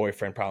 like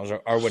boyfriend problems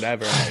or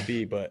whatever it might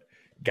be. But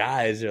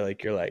guys are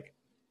like, you're like,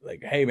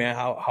 hey man,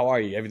 how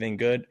are you? Everything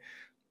good?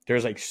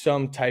 There's like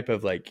some type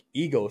of like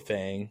ego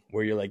thing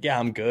where you're like, yeah,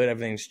 I'm good,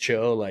 everything's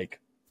chill, like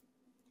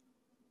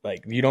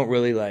you don't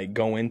really like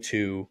go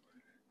into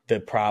the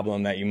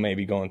problem that you may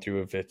be going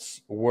through, if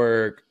it's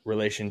work,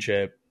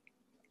 relationship,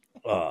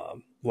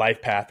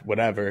 life path,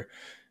 whatever.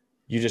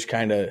 You just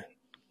kind of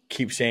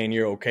keep saying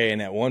you're okay.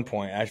 And at one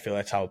point, I feel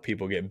that's how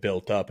people get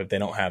built up if they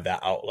don't have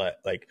that outlet.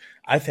 Like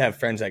I have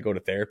friends that go to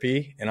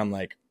therapy, and I'm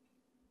like,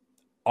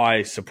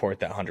 I support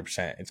that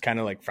 100%. It's kind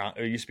of like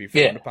it used to be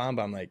frowned Yeah, upon,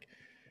 but I'm like,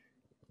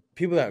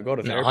 people that go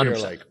to no, therapy hundred are percent.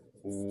 like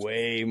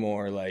way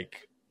more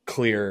like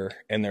clear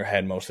in their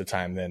head most of the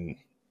time than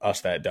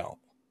us that don't.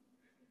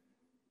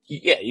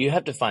 Yeah, you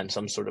have to find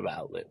some sort of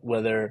outlet,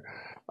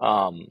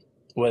 um,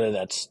 whether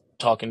that's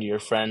talking to your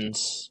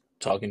friends,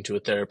 talking to a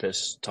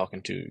therapist,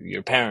 talking to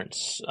your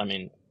parents. I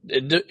mean,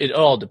 it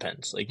all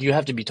depends. Like you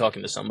have to be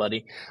talking to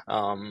somebody.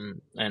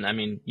 And I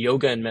mean,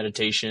 yoga and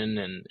meditation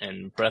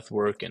and breath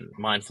work and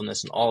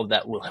mindfulness and all of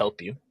that will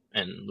help you.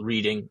 And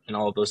reading and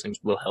all of those things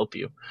will help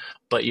you.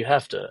 But you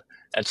have to,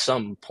 at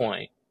some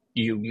point,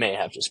 you may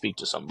have to speak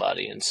to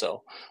somebody. And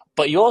so,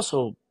 but you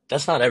also,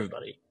 that's not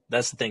everybody.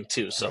 That's the thing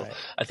too. So Right.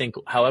 I think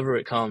however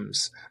it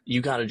comes,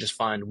 you got to just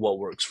find what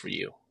works for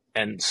you.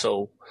 And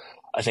so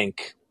I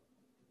think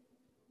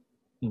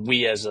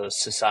we as a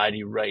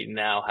society right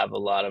now have a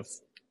lot of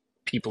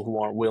people who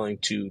aren't willing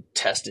to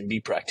test and be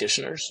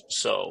practitioners.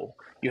 So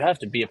you have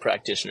to be a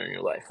practitioner in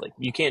your life. Like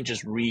you can't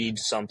just read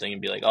something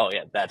and be like, oh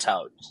yeah, that's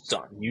how it's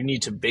done. You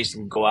need to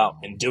basically go out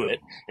and do it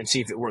and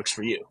see if it works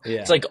for you.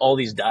 It's Yeah. like all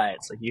these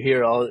diets. Like you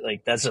hear all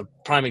like that's a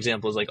prime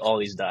example is like all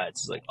these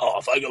diets. It's like, oh,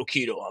 if I go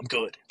keto, I'm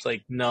good. It's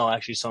like, no,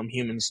 actually some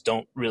humans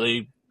don't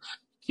really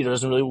keto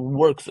doesn't really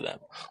work for them,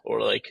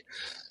 or like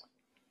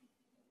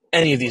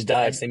any of these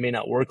diets, they may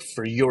not work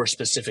for your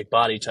specific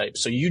body type.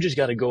 So you just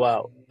got to go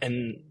out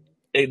and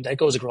that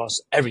goes across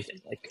everything.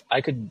 Like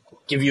I could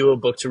give you a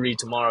book to read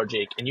tomorrow,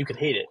 Jake, and you could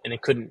hate it and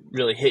it couldn't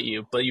really hit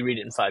you, but you read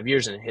it in 5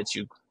 years and it hits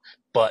you.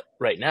 But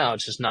right now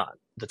it's just not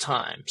the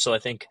time. So I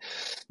think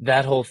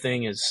that whole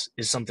thing is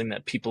something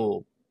that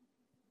people,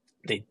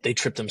 they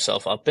trip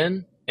themselves up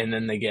in, and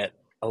then they get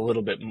a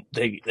little bit,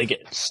 they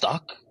get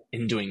stuck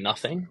in doing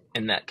nothing,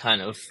 and that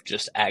kind of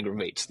just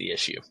aggravates the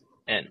issue.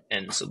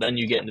 And so then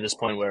you get into this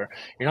point where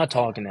you're not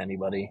talking to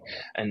anybody,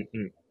 and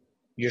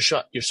you're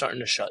starting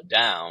to shut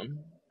down.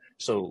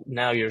 So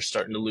now you're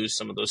starting to lose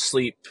some of the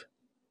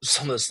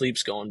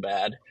sleep's going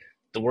bad.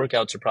 The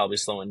workouts are probably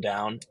slowing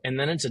down, and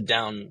then it's a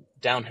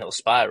downhill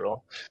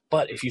spiral.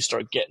 But if you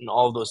start getting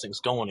all of those things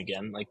going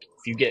again, like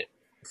if you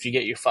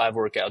get your 5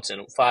 workouts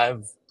in,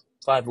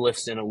 five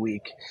lifts in a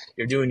week,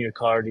 you're doing your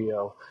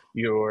cardio,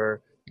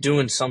 you're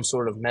doing some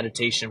sort of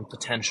meditation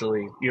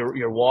potentially,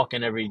 you're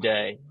walking every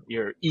day,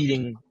 you're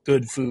eating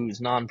good foods,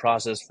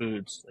 non-processed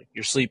foods, like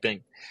you're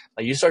sleeping,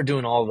 like you start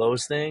doing all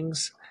those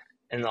things,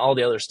 and all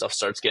the other stuff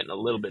starts getting a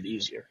little bit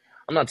easier.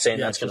 I'm not saying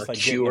that's going to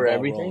cure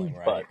everything, rolling,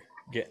 right? But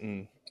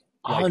getting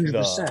like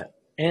 100%,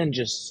 and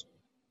just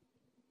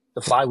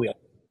the flywheel,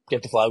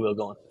 get the flywheel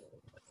going.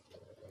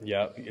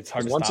 Yeah, it's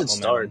hard to once stop it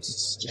starts.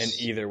 It's just,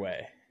 and either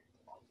way.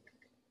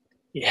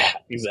 Yeah,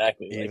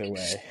 exactly. Either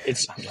way,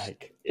 it's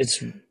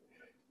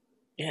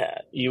yeah.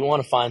 You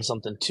want to find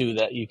something too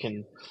that you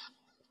can.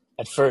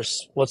 At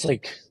first, what's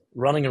like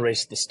running a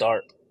race at the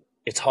start?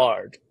 It's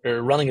hard, or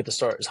running at the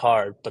start is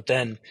hard. But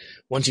then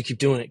once you keep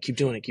doing it,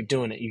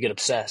 you get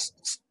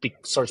obsessed. It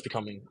starts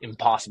becoming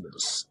impossible to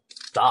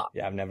stop.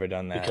 Yeah, I've never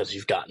done that because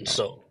you've gotten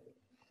so.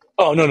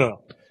 Oh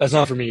no, that's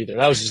not for me either.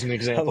 That was just an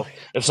example.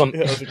 If some,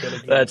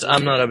 that's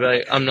I'm not.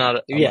 I can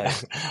play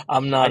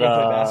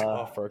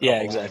basketball for a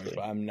couple hours, but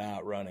I'm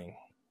not running.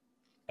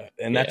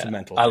 And that's a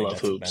mental. I thing. love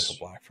that's hoops. A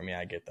mental block for me.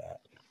 I get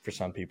that. For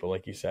some people,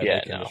 like you said,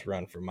 they can just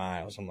run for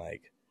miles. I'm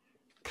like,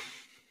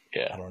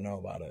 I don't know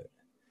about it.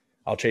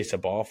 I'll chase a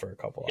ball for a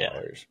couple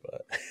hours,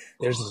 but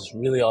there's this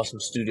really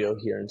awesome studio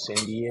here in San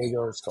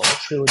Diego. It's called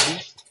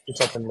Trilogy. It's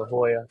up in La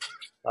Jolla.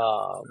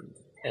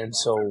 And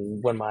so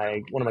when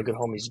one of my good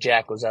homies,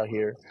 Jack, was out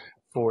here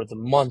for the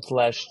month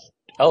that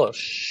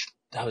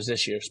was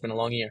this year. It's been a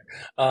long year.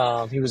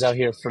 He was out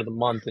here for the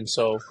month, and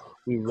so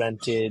we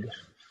rented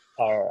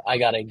I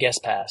got a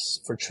guest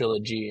pass for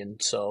Trilogy,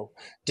 and so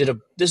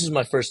this is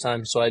my first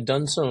time. So I'd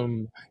done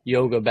some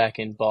yoga back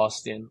in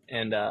Boston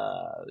and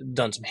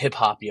done some hip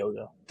hop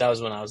yoga. That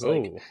was when I was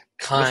like,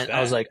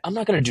 I was like, I'm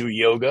not gonna do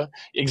yoga.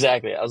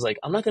 Exactly. I was like,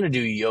 I'm not gonna do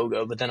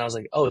yoga, but then I was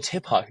like, oh, it's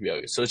hip hop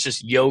yoga, so it's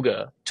just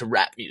yoga to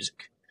rap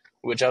music,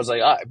 which I was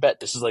like, I bet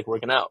this is like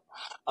working out.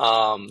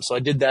 So I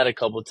did that a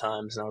couple of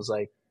times, and I was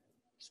like,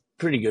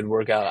 pretty good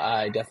workout.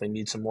 I definitely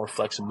need some more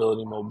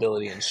flexibility,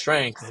 mobility, and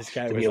strength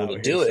to be able to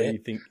do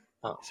it.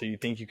 So you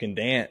think you can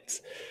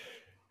dance?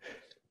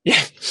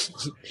 Yeah.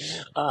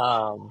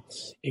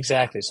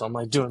 Exactly. So I'm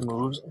like doing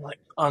moves. I'm like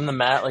on the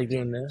mat, like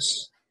doing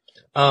this.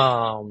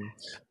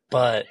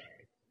 But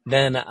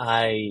then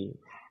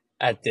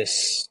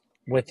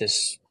with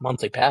this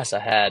monthly pass, I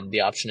had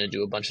the option to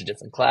do a bunch of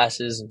different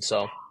classes. And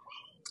so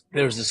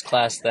there was this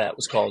class that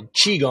was called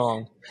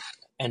Qigong.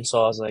 And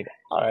so I was like,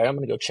 all right, I'm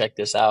going to go check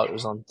this out. It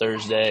was on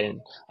Thursday,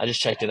 and I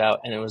just checked it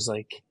out, and it was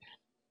like,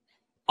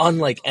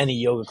 unlike any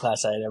yoga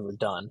class I had ever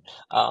done.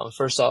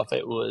 First off,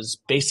 it was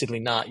basically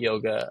not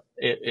yoga.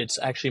 It's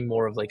actually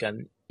more of like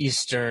an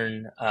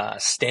Eastern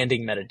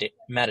standing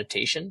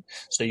meditation.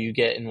 So you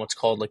get in what's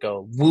called like a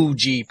Wu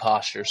Ji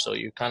posture. So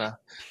you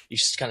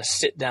just kind of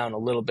sit down a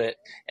little bit,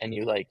 and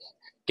you like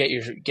get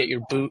your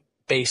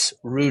base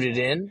rooted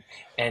in,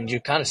 and you're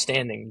kind of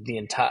standing the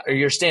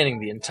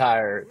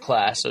entire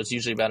class. So it's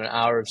usually about an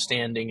hour of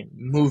standing and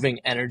moving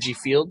energy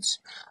fields.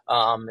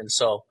 And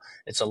so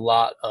it's a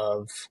lot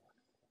of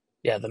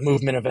the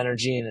movement of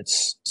energy, and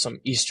it's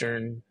some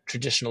Eastern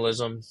traditions.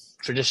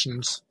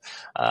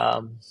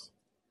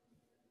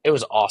 It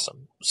was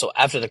awesome. So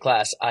after the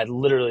class, I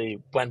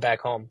literally went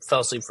back home, fell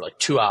asleep for like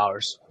 2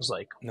 hours. I was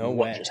like,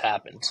 what just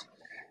happened?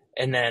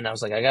 And then I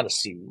was like, I got to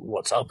see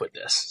what's up with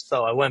this.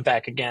 So I went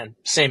back again,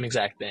 same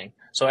exact thing.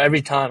 So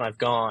every time I've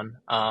gone,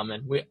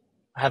 and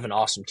I have an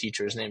awesome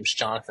teacher. His name's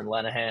Jonathan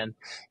Lenahan.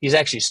 He's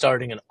actually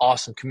starting an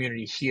awesome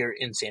community here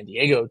in San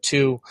Diego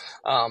too.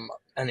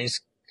 And it's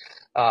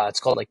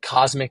called like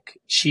Cosmic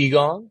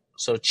Qigong.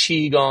 So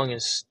Qigong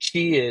is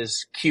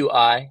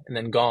Qi, and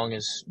then Gong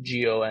is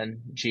Gong.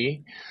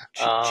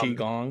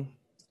 Qigong.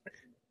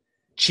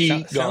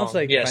 Qigong. Sounds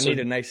like if I need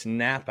a nice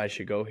nap, I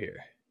should go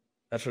here.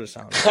 That's what it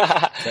sounds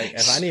like. It's like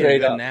if I need a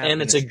good nap,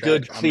 and it's a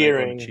good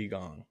clearing.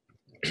 Qigong.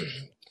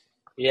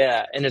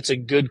 Yeah, and it's a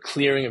good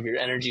clearing of your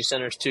energy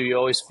centers too. You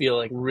always feel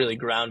like really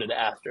grounded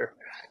after.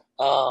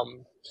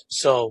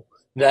 So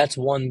that's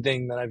one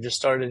thing that I've just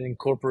started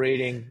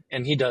incorporating.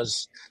 And he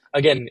does,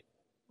 again,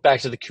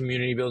 back to the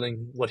community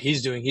building, what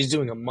he's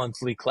doing a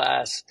monthly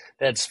class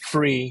that's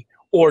free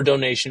or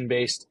donation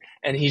based.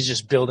 And he's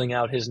just building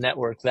out his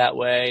network that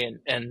way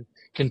and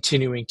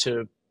continuing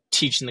to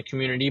teach in the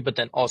community, but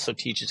then also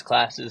teaches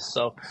classes.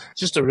 So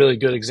just a really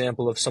good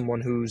example of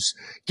someone who's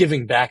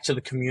giving back to the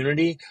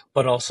community,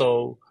 but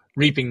also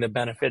reaping the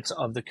benefits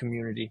of the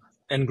community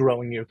and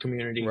growing your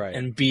community Right.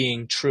 and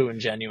being true and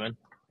genuine.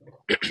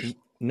 You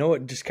know,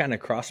 it just kind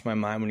of crossed my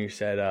mind when you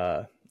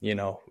said, you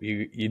know,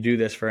 you do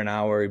this for an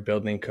hour,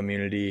 building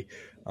community,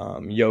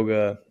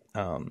 yoga,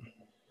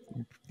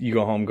 you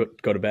go home,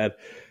 go to bed.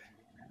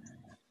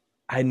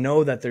 I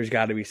know that there's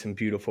got to be some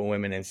beautiful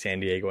women in San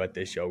Diego at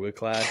this yoga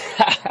class.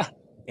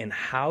 And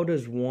how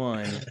does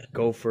one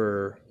go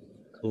for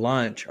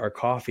lunch or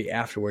coffee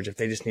afterwards if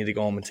they just need to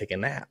go home and take a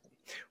nap?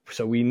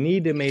 So we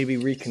need to maybe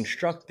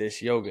reconstruct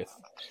this yoga.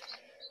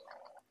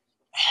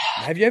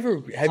 Have you ever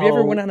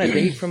went on a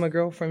date from a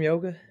girl from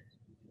yoga?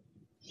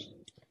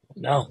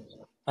 No,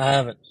 I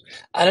haven't.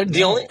 I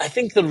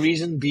think the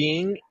reason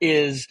being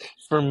is,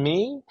 for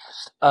me,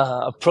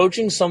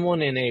 approaching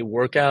someone in a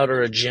workout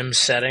or a gym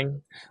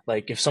setting,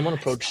 like if someone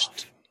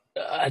approached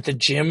at the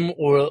gym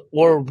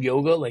or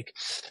yoga, like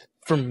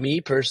for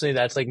me personally,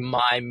 that's like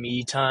my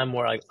me time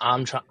where like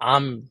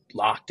I'm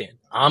locked in.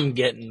 I'm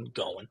getting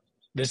going.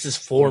 This is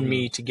for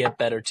me to get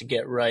better, to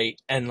get right,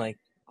 and like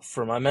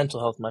for my mental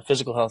health, my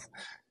physical health.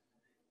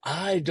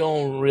 I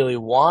don't really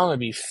want to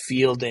be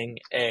fielding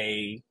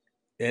a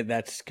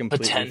that's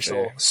completely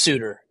potential fair.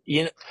 suitor,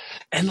 you know,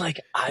 and like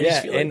I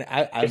just feel like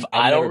if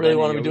I don't really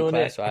want to be yoga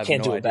doing class, it, so I I have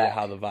can't no do it idea back.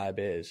 how the vibe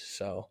is.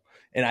 So,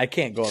 and I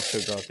can't go up to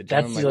a girl at the gym.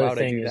 That's I'm the like, why other would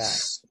I thing do that?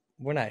 is,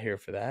 We're not here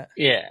for that.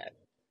 yeah,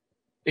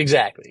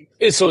 exactly.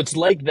 So it's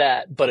like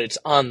that, but it's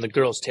on the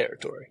girl's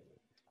territory.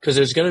 Because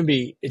it is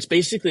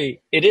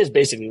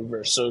basically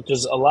reverse. So,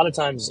 because a lot of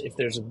times if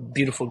there's a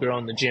beautiful girl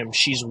in the gym,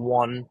 she's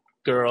one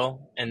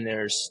girl and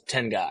there's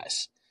 10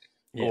 guys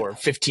or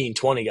 15,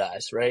 20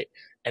 guys, right?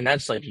 And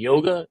that's like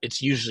yoga.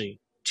 It's usually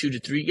 2 to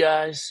 3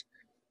 guys.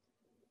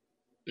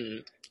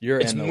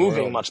 It's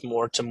moving much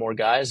more to more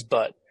guys,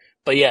 but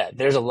yeah,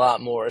 there's a lot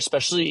more,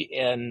 especially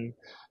in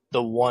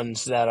the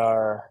ones that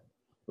are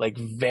like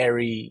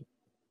very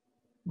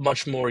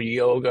much more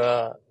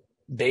yoga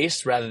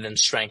based rather than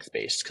strength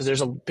based, because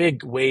there's a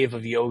big wave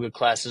of yoga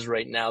classes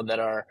right now that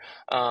are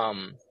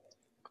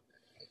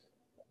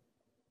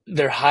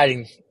they're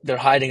hiding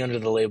under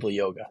the label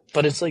yoga,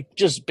 but it's like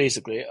just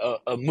basically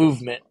a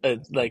movement,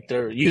 like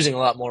they're using a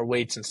lot more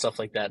weights and stuff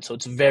like that, so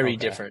it's very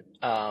different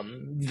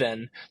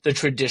than the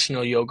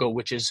traditional yoga,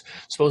 which is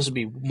supposed to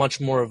be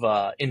much more of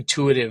a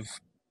intuitive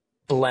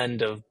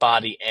blend of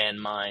body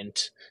and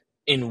mind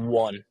in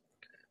one.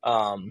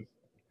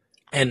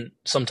 And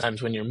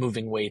sometimes when you're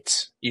moving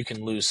weights, you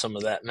can lose some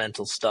of that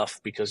mental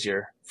stuff because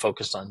you're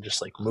focused on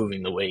just like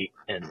moving the weight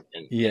and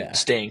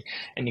staying.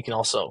 And you can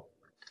also,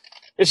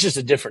 it's just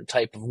a different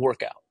type of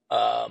workout.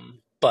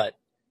 But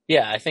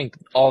yeah, I think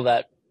all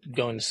that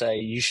going to say,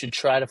 you should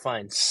try to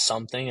find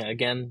something.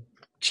 Again,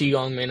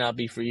 Qigong may not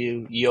be for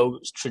you.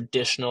 Yoga,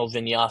 traditional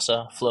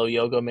vinyasa flow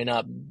yoga may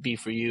not be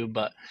for you,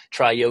 but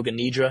try Yoga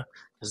Nidra,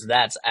 because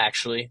that's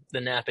actually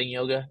the napping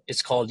yoga.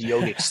 It's called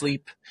yogic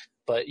sleep.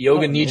 But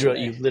Yoga Nidra,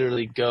 you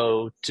literally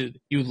go to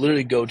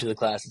the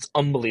class. It's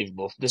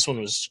unbelievable. This one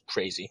was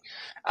crazy.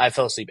 I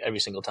fell asleep every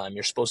single time.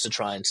 You're supposed to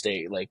try and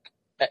stay like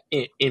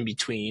in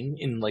between,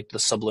 in like the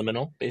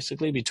subliminal,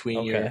 basically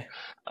between your,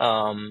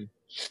 and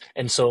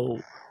so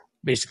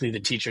basically the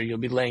teacher, you'll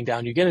be laying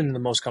down, you get in the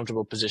most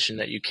comfortable position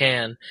that you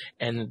can,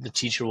 and the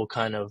teacher will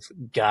kind of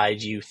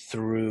guide you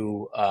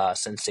through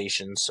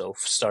sensations. So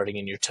starting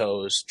in your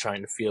toes,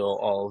 trying to feel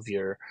all of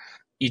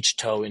each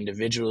toe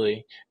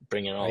individually,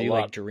 bringing it all up,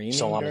 like dreaming,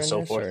 so on and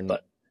so forth.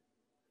 But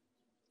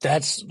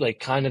that's like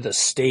kind of the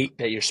state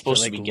that you're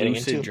supposed to be getting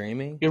into.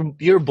 Dreaming?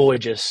 Your boy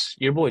just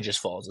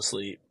falls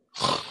asleep.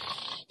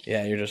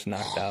 Yeah, you're just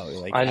knocked out.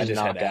 Like I just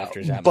had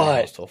afters at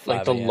my house till 5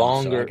 like the a.m.,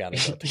 longer, so I gotta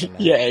go take a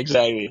nap. Yeah,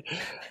 exactly.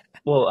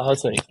 Well, I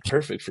was like,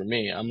 perfect for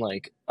me. I'm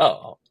like,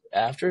 oh,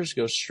 afters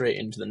go straight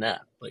into the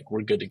nap. Like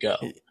we're good to go.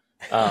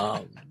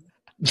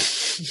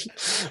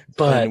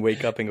 But and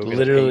wake up and go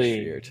literally, get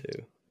a pastry or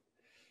two.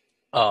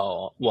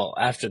 Oh, well,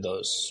 after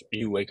those,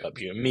 you wake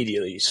up, you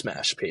immediately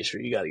smash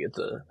pastry. You gotta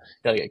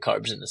get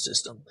carbs in the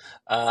system.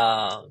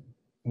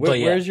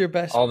 Where's your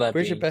best? All that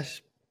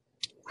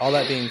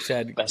being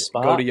said, best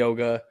spot? Go to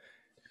yoga.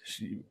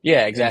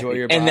 Yeah, exactly. Enjoy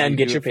your body, and then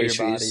get your pastries.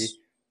 For your body.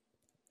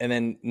 And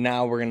then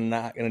now we're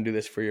not gonna do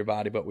this for your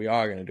body, but we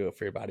are gonna do it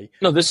for your body.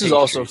 No, this is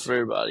also for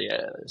your body.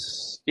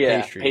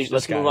 Yeah. Pastries.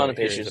 Let's move on to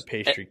pastries. The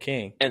pastry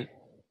king. And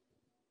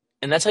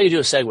that's how you do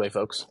a segue,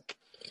 folks.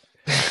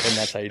 And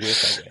that's how you do a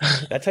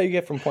segue. That's how you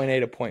get from point A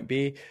to point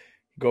B. You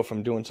go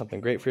from doing something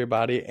great for your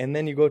body, and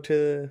then you go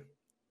to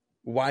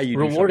why you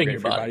do something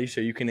great for your body. So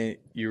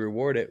you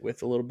reward it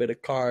with a little bit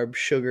of carb,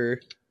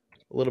 sugar,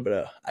 a little bit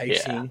of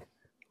icing, a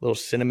little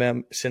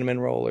cinnamon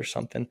roll or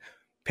something.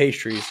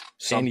 Pastries,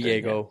 San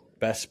Diego,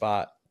 best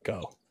spot,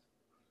 go.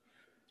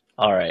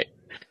 All right.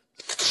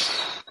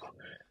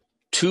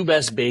 2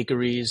 best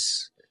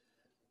bakeries,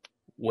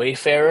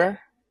 Wayfarer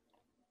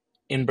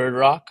in Bird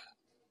Rock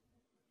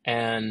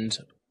and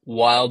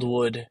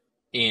Wildwood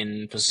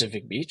in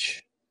Pacific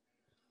Beach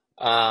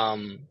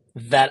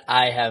that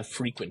I have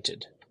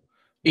frequented.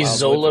 Wildwood's a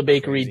Isola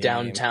Bakery crazy name.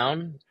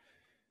 downtown,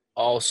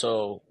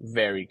 also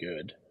very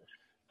good.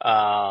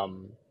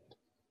 Um,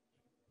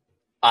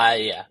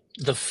 yeah,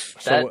 So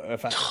if I the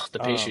if I'm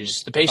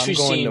pastry going to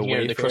scene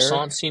here, the Wayfair,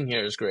 croissant scene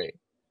here is great.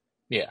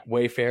 Yeah,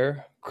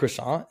 Wayfair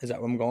croissant, is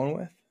that what I'm going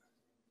with?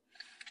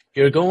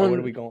 Or what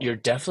are we going? you're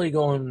definitely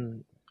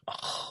going.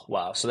 Oh,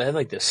 wow, so they have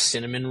like this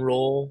cinnamon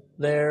roll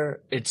there.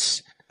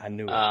 I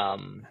knew it.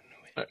 Um,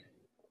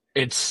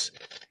 it's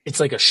it's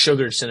like a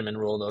sugared cinnamon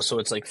roll though, so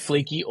it's like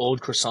flaky old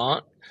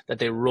croissant that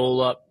they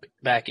roll up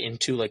back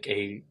into like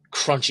a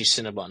crunchy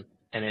cinnabon,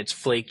 and it's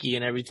flaky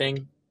and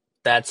everything.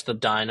 That's the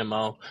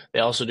dynamo. They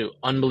also do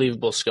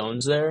unbelievable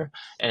scones there,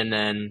 and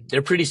then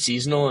they're pretty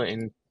seasonal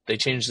and they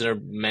change their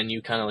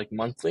menu kind of like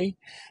monthly.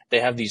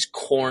 They have these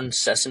corn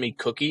sesame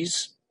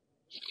cookies.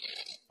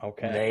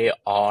 Okay. They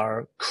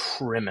are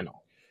criminally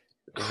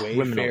good,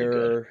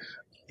 Wayfair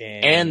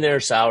and in their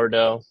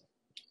sourdough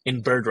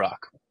in Bird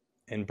Rock.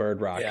 Bird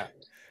Rock, Yeah.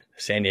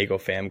 San Diego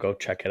fam, go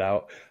check it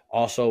out.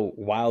 Also,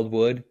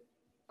 Wildwood,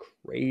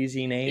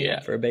 crazy name Yeah.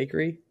 for a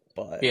bakery,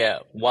 but Yeah,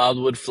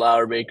 Wildwood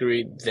Flour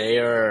Bakery. They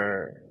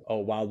are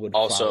Wildwood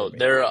also Flour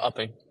they're Bakery.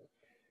 upping.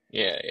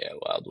 Yeah,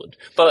 Wildwood.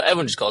 But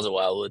everyone just calls it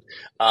Wildwood.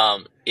 It And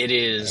why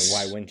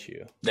is. wouldn't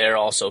you? They're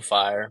also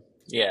fire.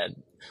 Yeah,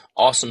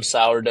 awesome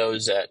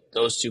sourdoughs at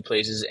those two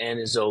places and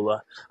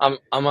Isola. I'm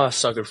a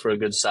sucker for a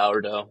good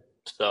sourdough,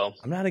 so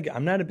I'm not a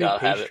big gotta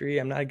have it. pastry.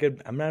 I'm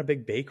not a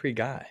big bakery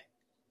guy.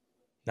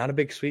 Not a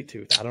big sweet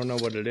tooth. I don't know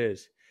what it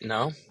is.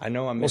 No, I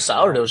know I'm well, missing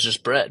out. sourdough's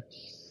just bread.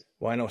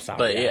 Well, I know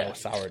But I yeah. know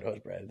sourdough's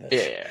bread.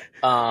 Yeah.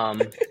 I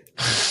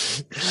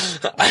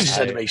just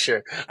had to make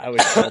sure. I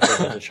was sheltered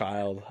as a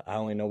child. I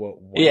only know what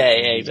Yeah,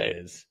 exactly.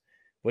 Is.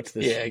 What's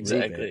this? Yeah,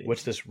 exactly.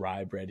 What's this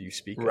rye bread you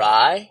speak of?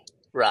 Rye.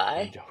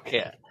 I'm joking.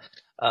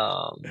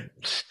 Yeah.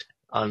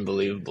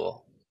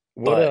 Unbelievable.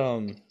 What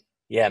But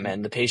yeah,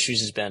 man, the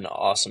pastries has been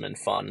awesome and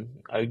fun.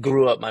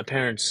 My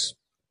parents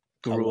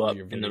grew love up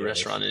your in the videos.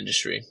 restaurant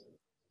industry.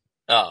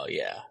 Oh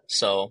yeah.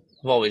 So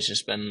I've always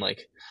just been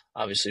like,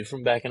 obviously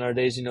from back in our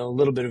days, a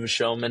little bit of a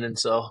showman, and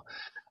so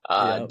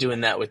Yep.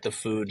 doing that with the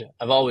food.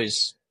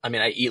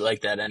 I eat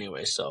like that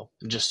anyway, so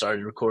I just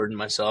started recording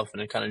myself,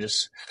 and it kind of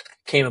just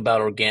came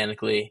about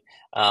organically.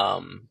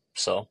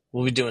 So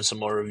we'll be doing some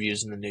more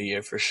reviews in the new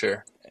year for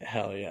sure.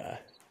 Hell yeah.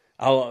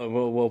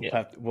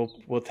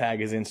 We'll tag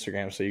his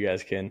Instagram so you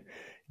guys can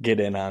get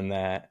in on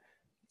that.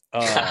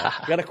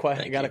 Got a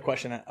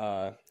question.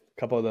 I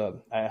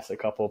asked a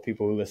couple of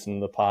people who listen to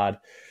the pod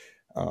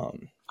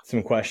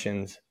some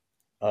questions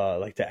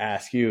like to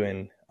ask you,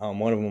 and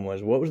one of them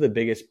was, what was the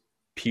biggest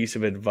piece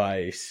of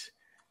advice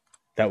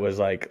that was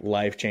like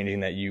life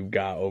changing that you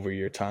got over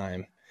your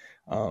time?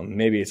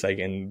 Maybe it's like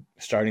in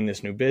starting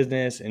this new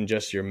business and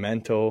just your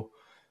mental.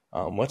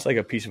 What's like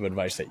a piece of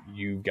advice that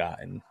you've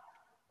gotten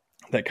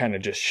that kind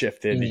of just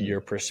shifted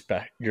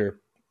your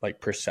like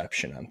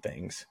perception on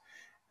things?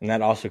 And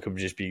that also could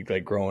just be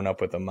like growing up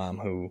with a mom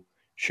who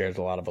shares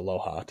a lot of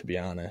aloha, to be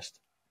honest.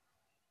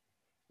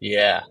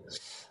 Yeah.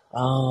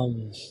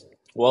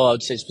 Well, I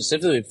would say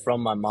specifically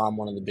from my mom,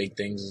 one of the big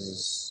things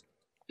is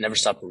never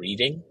stop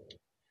reading.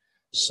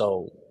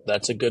 So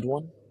that's a good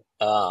one.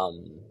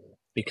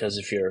 Because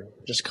if you're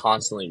just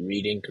constantly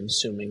reading,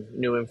 consuming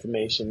new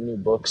information, new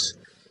books,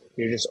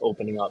 you're just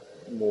opening up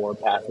more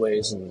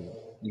pathways and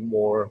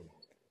more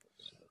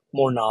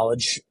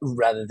knowledge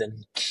rather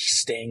than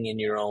staying in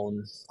your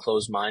own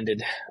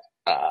closed-minded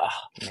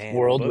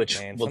world, which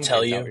will some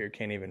tell kids you. Out here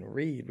can't even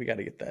read. We got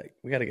to get that.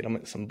 We got to get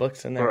them some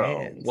books in their Bro,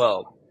 hands.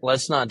 well,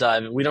 let's not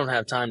dive in. We don't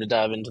have time to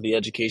dive into the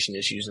education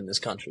issues in this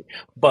country,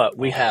 but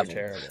we have them.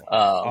 Terrible.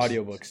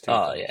 Audiobooks too.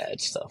 Oh yeah,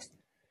 it's tough.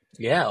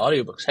 Yeah,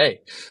 audiobooks.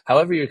 Hey,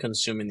 however you're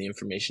consuming the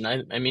information,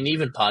 I mean,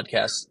 even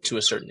podcasts to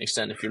a certain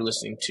extent, if you're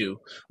listening to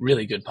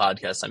really good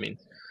podcasts, I mean,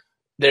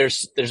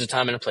 there's a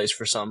time and a place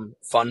for some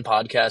fun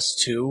podcasts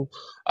too,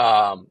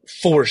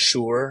 for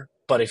sure.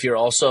 But if you're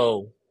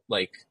also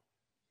like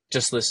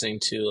just listening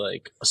to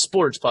like a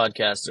sports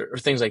podcast or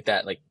things like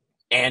that, like,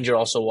 and you're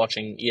also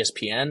watching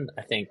ESPN,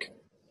 I think,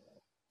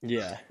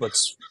 yeah,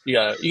 you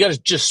gotta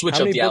just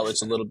switch up the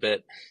outlets a little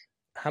bit.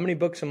 How many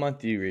books a month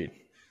do you read?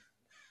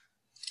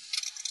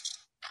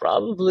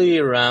 Probably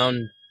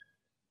around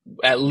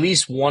at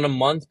least one a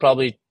month,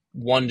 probably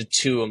 1 to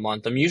 2 a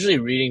month. I'm usually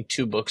reading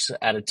 2 books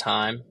at a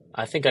time.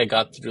 I think I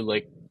got through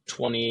like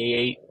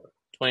 28,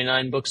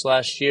 29 books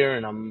last year,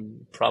 and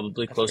I'm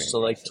probably close to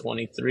like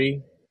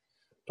 23.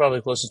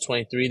 Probably close to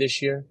 23 this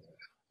year.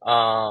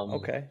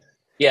 Okay.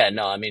 Yeah,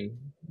 no, I mean,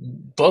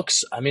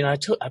 books, I mean, I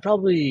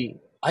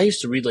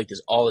used to read like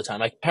this all the time.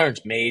 My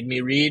parents made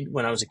me read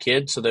when I was a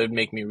kid, so they would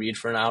make me read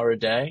for an hour a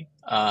day.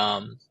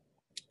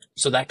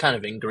 So that kind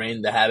of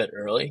ingrained the habit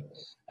early,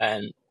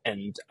 and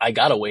I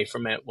got away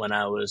from it when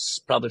I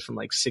was probably from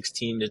like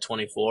 16 to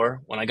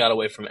 24, when I got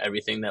away from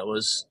everything that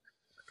was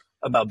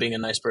about being a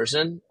nice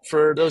person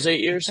for those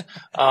 8 years,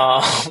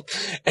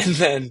 and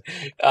then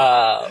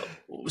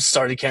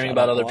started caring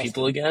about other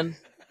people again.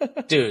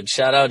 Dude,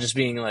 shout out just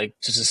being like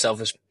just a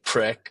selfish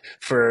prick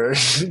for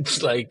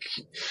like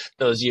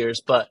those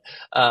years. But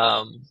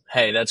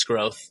hey, that's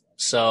growth.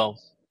 So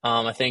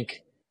I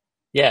think,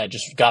 yeah,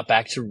 just got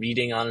back to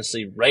reading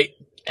honestly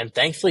and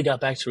thankfully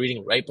got back to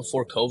reading right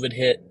before COVID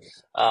hit.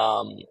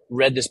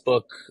 Read this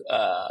book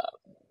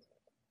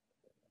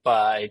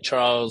by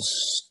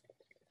Charles,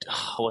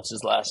 what's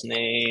his last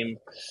name?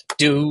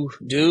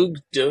 Duhigg.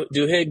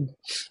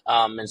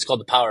 And it's called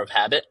The Power of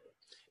Habit.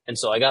 And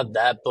so I got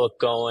that book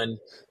going,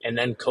 and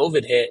then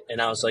COVID hit,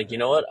 and I was like, you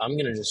know what? I'm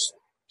gonna just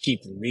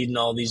keep reading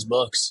all these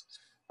books.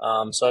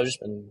 So I've just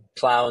been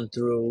plowing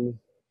through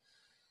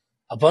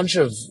a bunch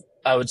of,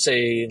 I would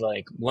say,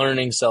 like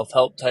learning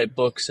self-help type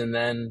books, and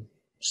then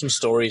some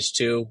stories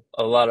too.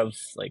 A lot of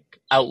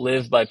like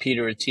Outlive by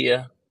Peter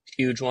Attia,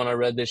 huge one I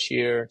read this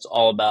year. It's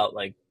all about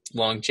like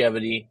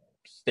longevity,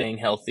 staying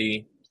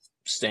healthy,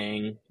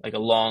 staying like a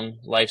long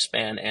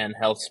lifespan and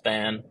health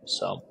span.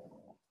 So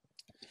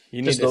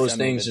you need just to those send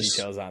me things, the just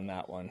details on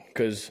that one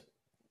because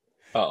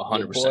oh,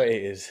 your 100%. boy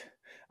is.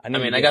 I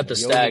mean, I got the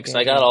stacks.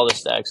 I got all the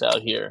stacks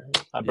out here.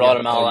 I brought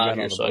them all out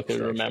here so I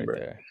could remember.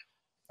 Right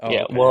oh,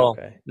 yeah, okay, well,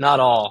 okay. not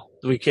all.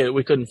 We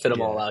couldn't fit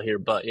them all Yeah. out here,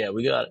 but yeah,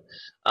 we got it.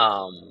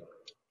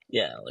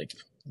 Yeah, like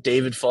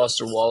David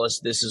Foster Wallace,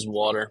 This Is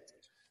Water.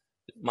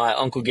 My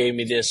uncle gave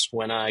me this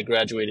when I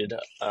graduated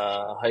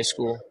high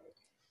school.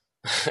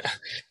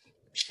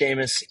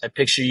 Seamus, I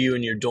picture you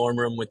in your dorm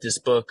room with this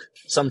book,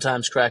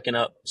 sometimes cracking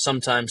up,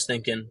 sometimes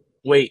thinking,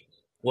 wait,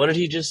 what did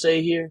he just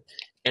say here?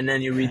 And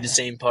then you read the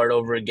same part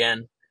over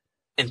again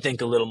and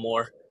think a little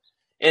more.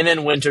 And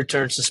then winter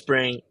turns to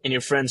spring and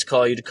your friends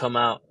call you to come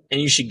out and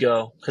you should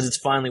go because it's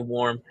finally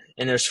warm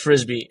and there's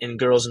frisbee and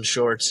girls in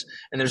shorts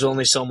and there's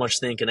only so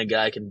much thinking a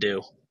guy can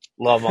do.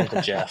 Love,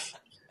 Uncle Jeff.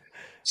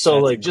 So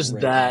That's like a just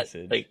great that,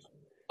 message. like,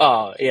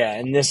 oh yeah,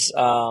 and this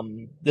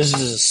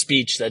is a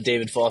speech that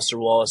David Foster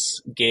Wallace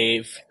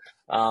gave.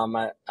 I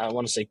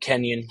want to say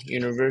Kenyon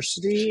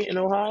University in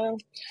Ohio.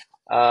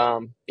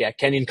 Yeah,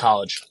 Kenyon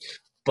College.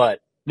 But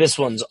this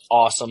one's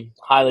awesome.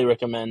 Highly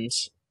recommend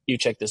you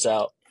check this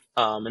out.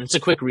 And it's a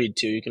quick read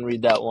too. You can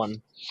read that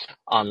one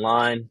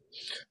online.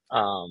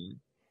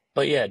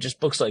 But yeah, just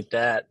books like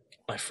that.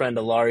 My friend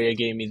Ilaria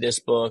gave me this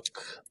book,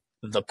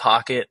 The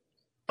Pocket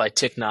by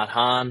Thich Nhat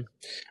Hanh.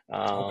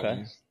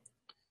 Okay.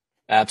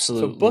 Absolute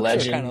So books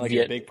legend. are kind of like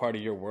a big part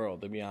of your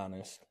world, to be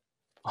honest.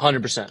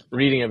 100%.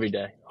 Reading every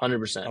day.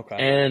 100%. Okay.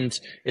 And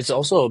it's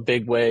also a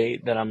big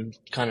way that I'm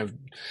kind of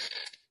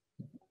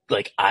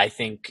like, I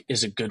think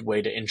is a good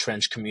way to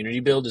entrench community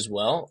build as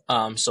well.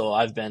 So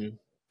I've been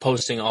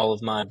posting all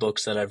of my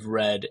books that I've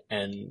read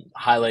and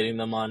highlighting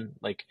them on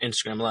like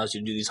Instagram allows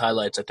you to do these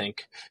highlights. I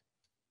think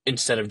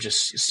instead of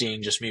just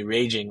seeing just me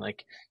raging,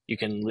 like you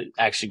can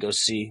actually go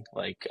see,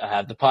 like I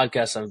have the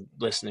podcast I'm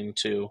listening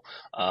to,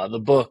 the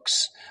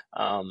books,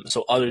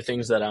 so other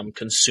things that I'm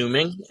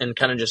consuming and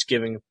kind of just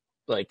giving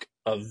like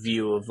a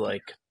view of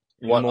like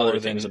what more other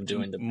things I'm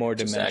doing to more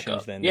to stack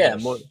dimensions up. than Yeah,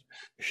 just more.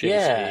 shit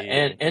Yeah,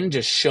 speed. and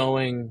just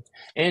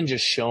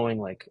showing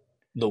like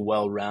the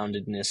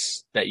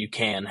well-roundedness that you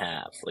can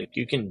have. Like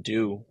you can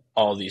do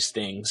all these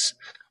things.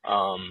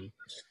 And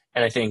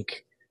I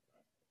think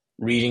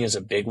reading is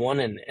a big one,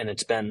 and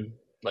it's been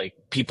like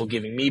people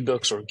giving me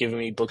books or giving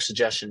me book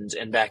suggestions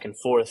and back and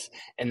forth.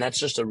 And that's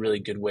just a really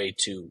good way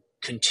to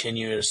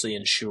continuously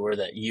ensure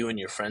that you and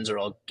your friends are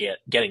all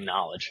getting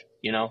knowledge,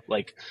 you know,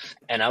 like,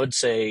 and I would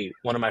say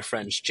one of my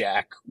friends,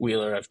 Jack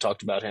Wheeler, I've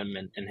talked about him,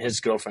 and his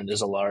girlfriend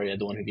is Ilaria,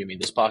 the one who gave me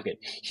this pocket.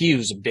 He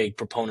was a big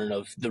proponent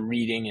of the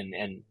reading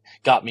and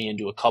got me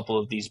into a couple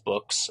of these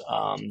books,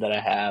 that I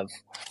have,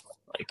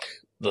 like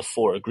the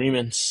Four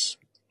Agreements.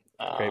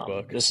 Great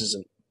book. This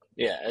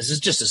is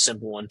just a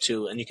simple one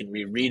too, and you can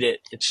reread it.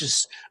 It's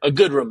just a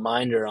good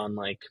reminder on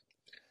like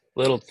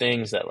little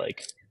things that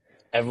like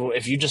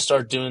if you just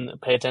start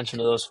pay attention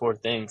to those four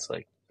things,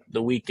 like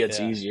the week gets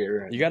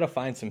easier. You got to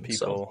find some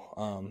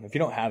people. If you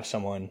don't have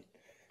someone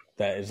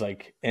that is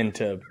like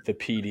into the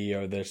PD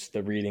or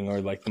the reading or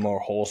like the more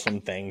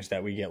wholesome things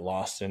that we get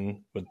lost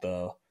in with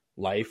the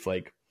life,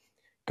 like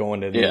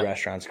going to the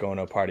restaurants, going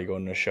to a party,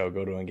 going to a show,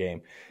 go to a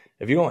game.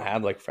 If you don't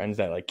have like friends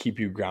that like keep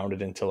you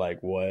grounded into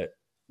like what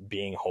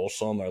being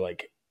wholesome or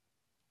like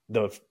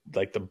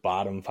the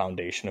bottom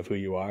foundation of who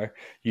you are,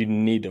 you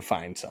need to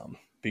find some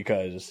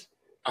because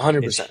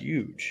 100%. it's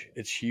huge.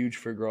 It's huge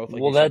for growth.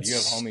 Like well, you said, you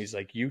have homies,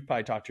 like you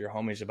probably talk to your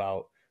homies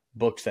about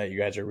books that you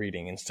guys are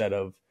reading instead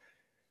of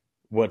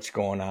what's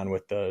going on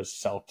with the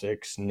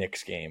Celtics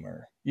Knicks game,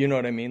 or you know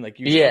what I mean? Like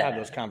you still have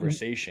those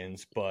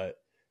conversations, but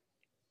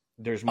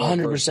there's more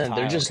 100%.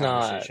 They're just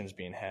conversations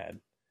being had.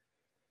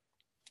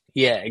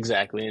 Yeah,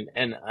 exactly.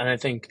 And I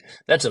think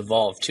that's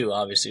evolved too,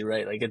 obviously,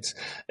 right? Like it's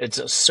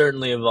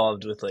certainly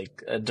evolved with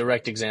like a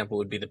direct example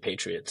would be the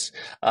Patriots.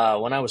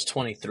 When I was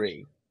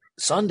 23,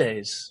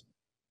 Sundays,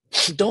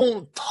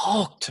 don't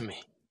talk to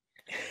me.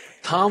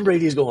 Tom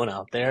Brady's going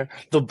out there.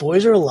 The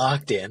boys are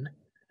locked in,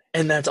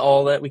 and that's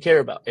all that we care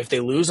about. If they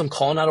lose, I'm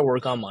calling out of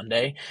work on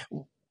Monday.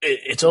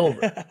 It's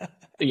over.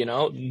 you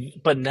know.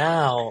 But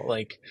now,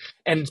 like,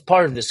 and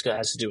part of this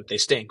has to do with they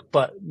stink.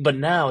 But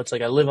now it's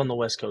like I live on the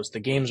West Coast. The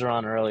games are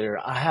on earlier.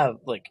 I have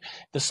like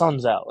the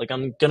sun's out. Like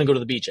I'm gonna go to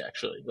the beach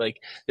actually. Like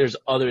there's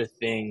other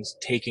things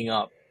taking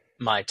up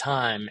my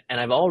time, and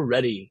I've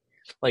already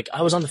like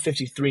I was on the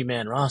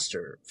 53-man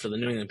roster for the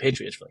New England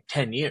Patriots for like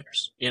 10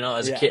 years. You know,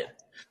 as a Yeah. kid,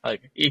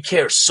 like you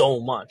care so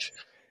much.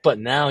 But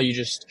now you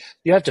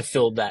have to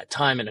fill that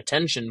time and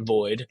attention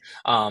void,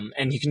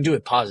 and you can do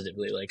it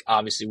positively. Like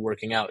obviously,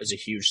 working out is a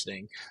huge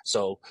thing.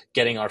 So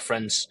getting our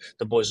friends,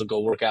 the boys will go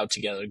work out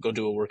together, go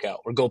do a workout,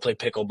 or go play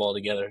pickleball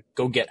together,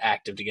 go get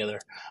active together.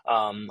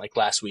 Like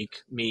last week,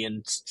 me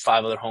and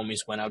 5 other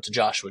homies went out to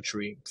Joshua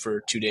Tree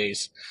for 2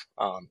 days,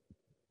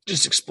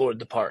 just explored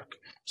the park.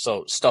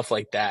 So stuff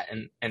like that,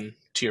 and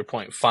to your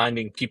point,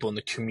 finding people in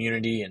the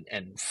community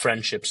and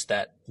friendships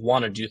that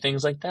want to do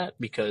things like that,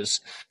 because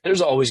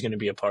there's always going to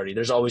be a party,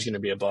 there's always going to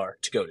be a bar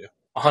to go to,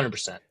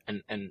 100%,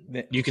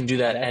 and you can do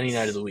that any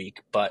night of the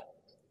week. But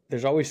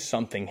there's always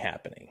something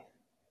happening.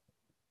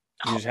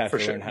 You just have for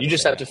to sure, learn how you to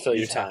just say have no. to fill You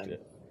your just have time. to-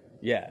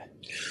 yeah,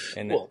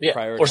 and Well, yeah,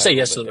 or prioritize say a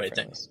yes to little the bit right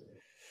differently. things.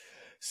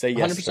 Say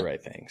yes to 100%. the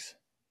right things.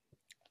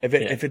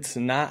 If it's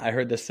not, I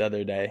heard this the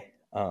other day.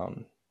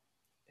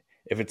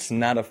 If it's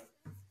not a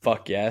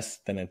fuck yes,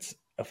 then it's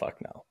a fuck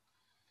no.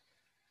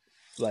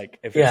 Like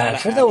if it's Yeah, not I've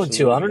an heard that one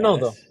too. I don't know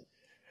absolute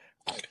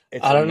though. yes,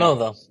 it's I a don't know no.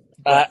 though.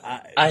 But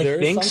I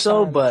there's think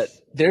so, but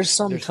there's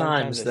sometimes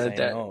sometimes I that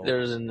say no,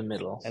 there's in the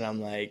middle. and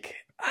I'm like,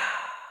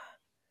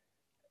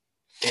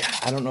 yeah,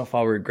 I don't know if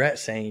I'll regret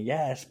saying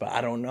yes, but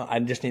I don't know. I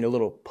just need a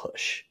little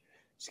push.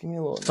 Just give me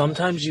a little.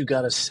 Sometimes nudge. you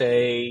gotta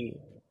say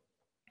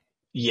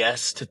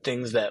yes to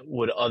things that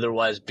would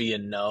otherwise be a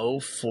no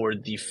for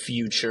the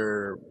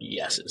future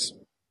yeses.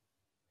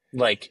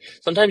 Like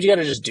sometimes you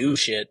gotta just do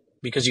shit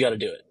because you gotta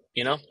do it,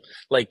 you know?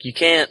 Like you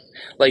can't,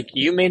 like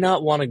you may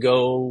not want to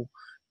go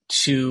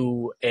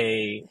to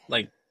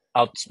like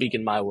I'll speak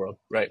in my world,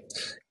 right?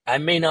 I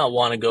may not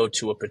want to go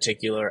to a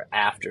particular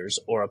afters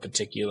or a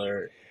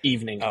particular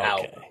evening out,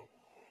 Okay,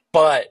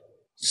 but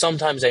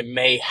sometimes I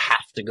may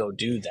have to go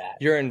do that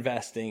you're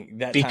investing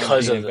that time is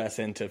because being of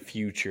invested into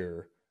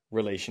future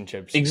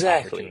relationships,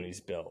 exactly opportunities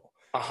built.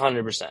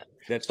 100%.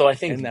 That's So I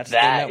think and that's the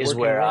that is networking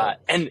where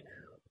world.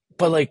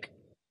 but like,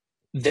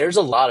 there's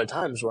a lot of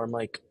times where I'm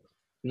like,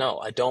 no,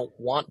 I don't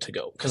want to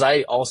go. Cause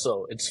I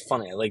also, it's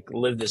funny, I like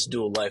live this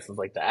dual life of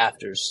like the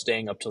afters,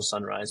 staying up till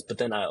sunrise, but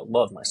then I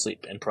love my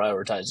sleep and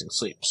prioritizing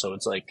sleep. So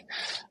it's like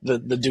the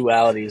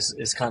duality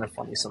is kind of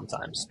funny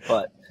sometimes,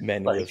 but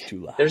Men like, live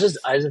 2 lives.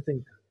 I just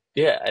think,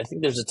 yeah, I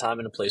think there's a time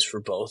and a place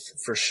for both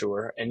for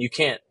sure. And you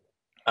can't,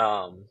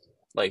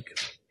 like,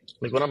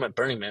 like when I'm at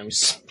Burning Man, we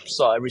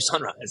saw every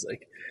sunrise.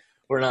 Like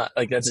we're not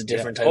like, that's a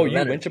different type Oh, of you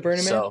energy. went to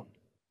Burning Man? So,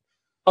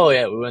 oh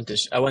yeah,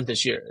 I went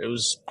this year. It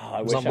Oh,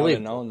 I was wish I would have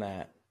unbelievable. known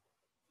that.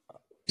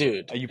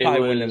 Dude, You it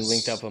probably wouldn't have was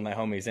linked up with my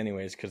homies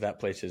anyways because that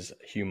place is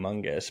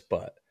humongous.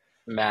 But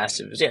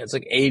massive. Yeah, it's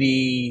like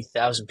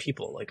 80,000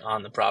 people like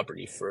on the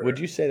property for would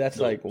you say that's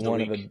like the one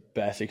of week. the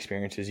best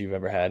experiences you've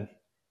ever had?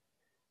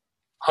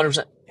 100%.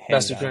 Hands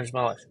Best down. experience of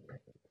my life.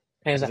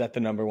 Hands Is down. that the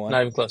number one?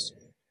 Not even close.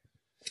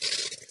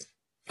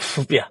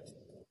 Yeah,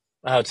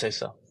 I would say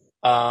so.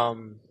 Not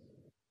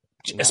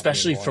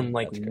Especially being from one?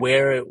 like That's great.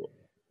 where it,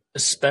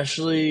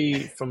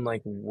 especially from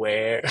like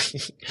where,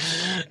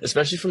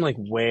 especially from like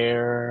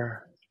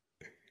where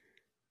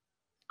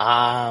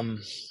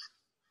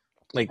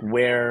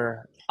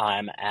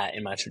I'm at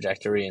in my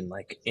trajectory and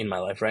like in my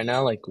life right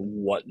now, like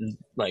what,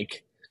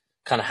 like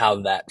kind of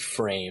how that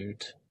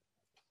framed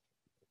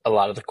a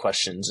lot of the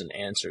questions and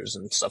answers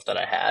and stuff that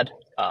I had.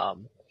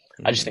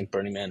 I just think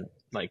Burning Man,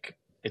 like,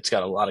 it's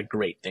got a lot of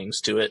great things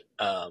to it.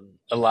 A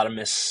lot of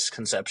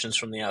misconceptions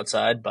from the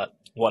outside, but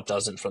what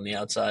doesn't from the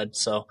outside?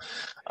 So,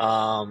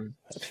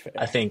 That's fair.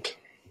 I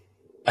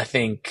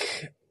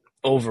think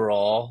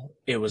overall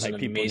it was Like an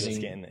people just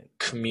amazing getting it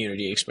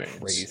community experience.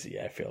 crazy.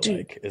 I feel Dude.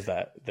 like is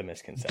that the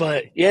misconception?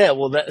 But yeah,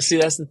 well, that's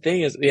the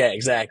thing is, yeah,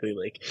 exactly.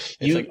 Like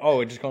it's like, oh,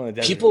 we're just going to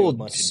the desert people- and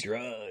do a bunch of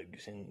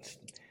drugs and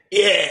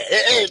yeah,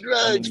 I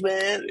drugs, mean,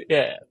 man.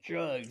 Yeah,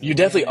 drugs. You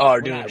definitely are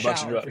We're doing not a bunch of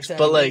showering for drugs, 7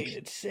 but, like- days.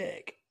 It's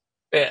sick.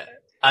 yeah.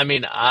 I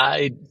mean,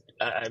 I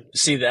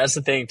see. That's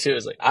the thing too.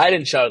 Is like I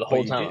didn't shower the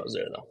whole you time did. I was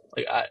there though.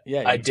 Like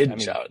Yeah, I didn't I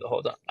mean, shower the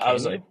whole time. I can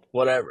was you? like,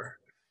 whatever.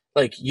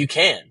 Like you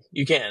can.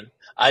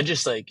 I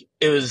just like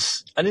it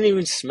was. I didn't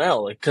even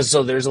smell like because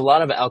so there's a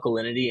lot of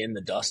alkalinity in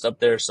the dust up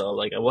there. So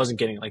like I wasn't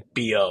getting like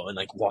bo and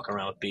like walking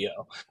around with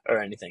bo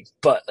or anything.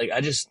 But like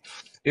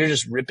you're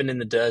just ripping in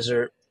the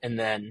desert, and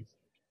then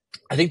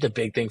I think the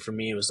big thing for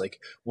me was like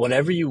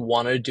whatever you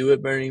want to do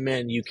at Burning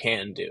Man, you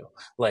can do.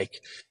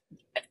 Like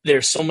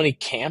there's so many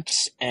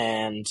camps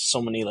and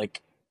so many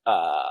like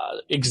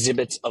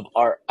exhibits of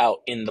art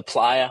out in the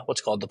playa,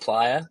 what's called the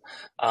playa.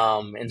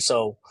 And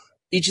so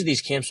each of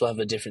these camps will have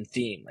a different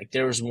theme. Like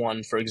there was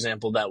one, for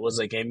example, that was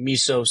like a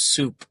miso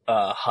soup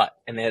hut,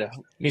 and they had a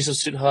miso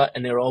soup hut,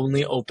 and they were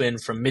only open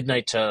from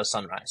midnight to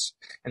sunrise,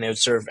 and they would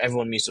serve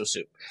everyone miso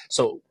soup.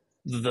 So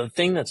the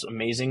thing that's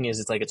amazing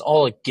is it's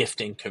all a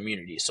gifting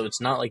community. So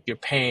it's not like you're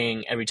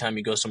paying every time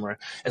you go somewhere.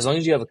 As long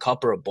as you have a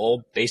cup or a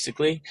bowl,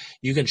 basically,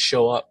 you can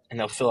show up and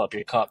they'll fill up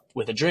your cup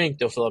with a drink.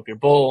 They'll fill up your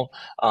bowl.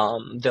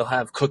 They'll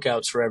have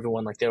cookouts for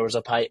everyone. Like there was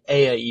a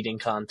paella eating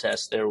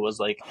contest. There was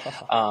like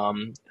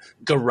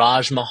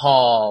Garage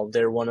Mahal.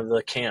 They're one of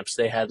the camps.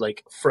 They had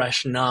like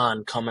fresh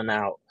naan coming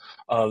out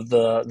of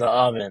the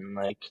oven.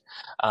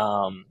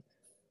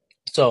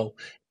 So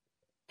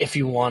if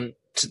you want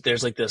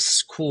there's like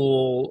this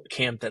cool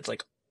camp that's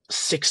like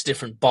 6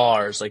 different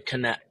bars like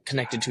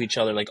connected to each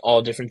other, like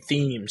all different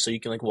themes, so you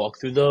can like walk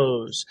through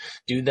those,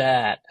 do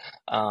that.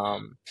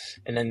 And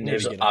then Maybe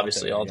there's get out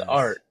obviously there, I all the guess.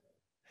 art.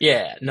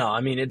 Yeah, no,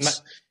 I mean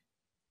it's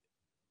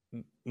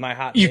My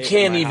hot you take,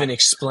 can't even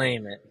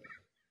explain it.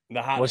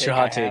 the hot What's take your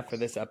hot I have take? for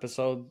this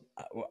episode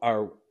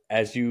are,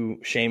 as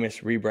you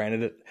Seamus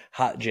rebranded it,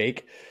 Hot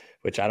Jake,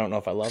 which I don't know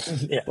if I love.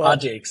 Yeah, but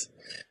hot jakes.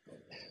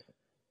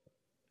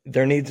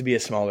 there needs to be a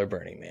smaller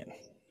Burning Man.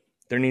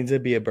 There needs to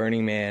be a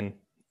Burning Man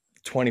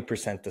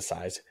 20% the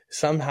size.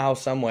 Somehow,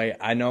 some way,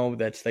 I know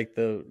that's like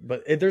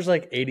there's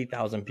like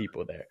 80,000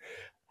 people there.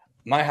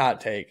 My hot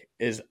take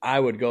is I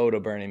would go to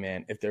Burning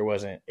Man if there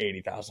wasn't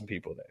 80,000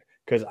 people there,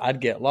 because I'd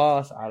get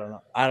lost. I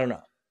don't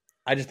know.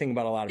 I just think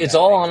about a lot of It's bad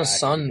all things on a that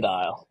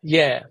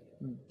actually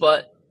sundial.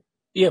 But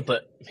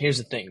here's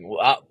the thing.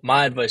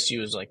 My advice to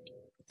you is like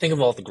think of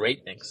all the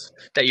great things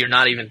that you're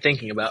not even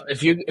thinking about.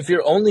 If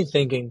you're only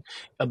thinking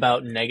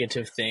about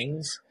negative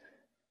things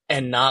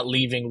and not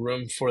leaving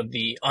room for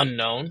the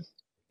unknown,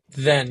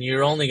 then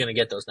you're only going to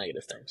get those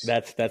negative things.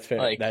 That's fair.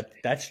 Like,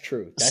 That's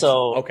true. That's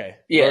so okay.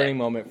 yeah, Learning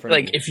moment for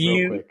like me. if Real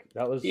you quick.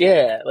 That was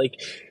like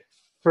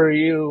for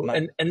you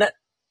my and that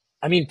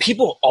I mean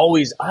people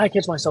always I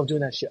catch myself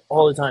doing that shit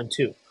all the time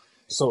too.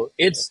 So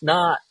it's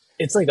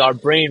like our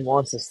brain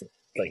wants us to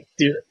like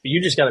dude,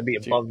 you just got to be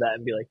dude, above that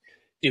and be like,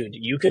 dude,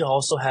 you could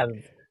also have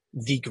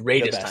the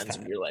greatest best times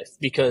of time. your life,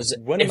 because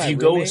One of if my you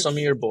go with some of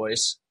roommates. your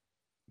boys,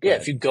 Go yeah,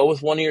 ahead. if you go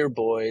with one of your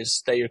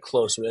boys that you're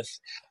close with,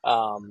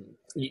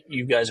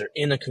 you guys are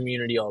in a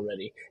community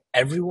already.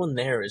 Everyone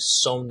there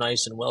is so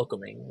nice and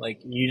welcoming. Like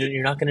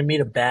you're not going to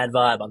meet a bad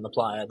vibe on the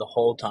playa the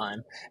whole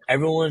time.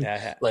 Everyone,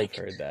 Yeah, I've like,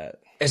 heard that.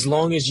 as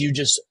long as you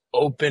just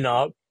open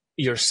up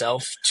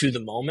yourself to the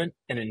moment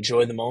and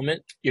enjoy the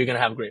moment, you're going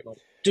to have a great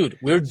moment. Dude,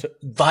 we're So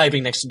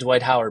vibing next to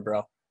Dwight Howard,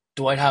 bro.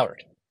 Dwight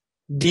Howard.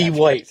 D. that's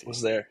White crazy.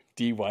 was there.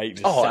 D White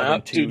just Oh,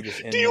 7'2", dude, just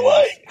in D. there.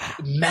 White,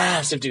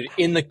 massive dude,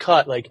 in the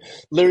cut, like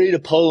literally the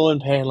polo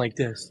and pan like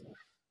this,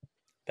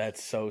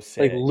 That's so like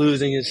sick.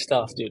 losing his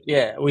stuff, dude.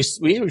 Yeah, we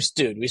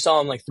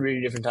saw him like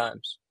 3 different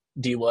times.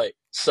 D. White,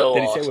 so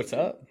Did he say awesome, what's dude.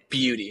 up?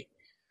 Beauty.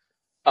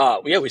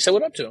 Yeah, we said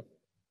what up to him.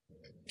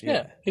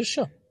 Yeah, he was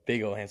chill.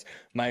 Big old hands.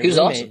 My He was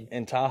roommate awesome.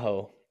 in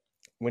Tahoe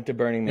went to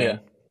Burning Man. Yeah.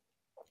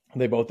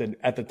 They both did.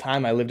 At the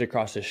time, I lived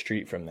across the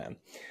street from them.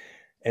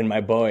 And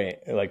my boy,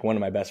 like one of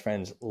my best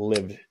friends,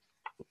 lived.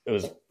 It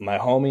was my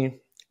homie,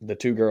 the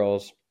 2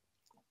 girls.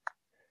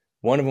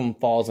 One of them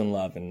falls in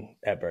love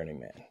at Burning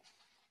Man.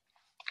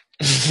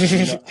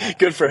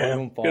 Good for One of him.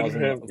 them Good falls for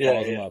in him. Yeah,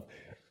 in love.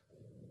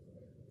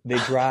 They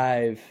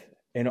drive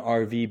an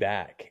RV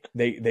back.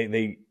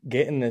 They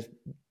get in this.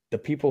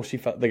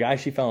 The guy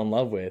she fell in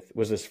love with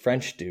was this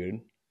French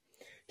dude.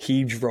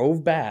 He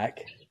drove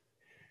back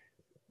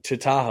to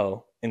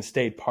Tahoe and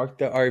stayed, parked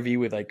the RV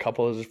with like a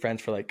couple of his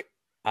friends for like,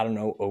 I don't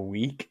know, a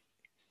week.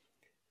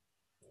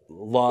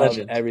 Loved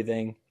Legend.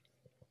 everything.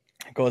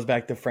 Goes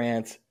back to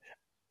France.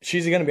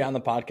 She's going to be on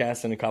the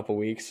podcast in a couple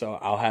weeks, so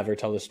I'll have her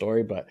tell the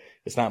story, but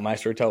it's not my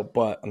story to tell.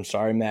 But I'm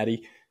sorry,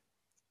 Maddie.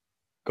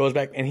 Goes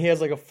back, and he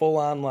has like a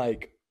full-on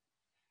like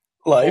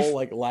Life. whole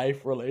like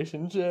life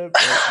relationship,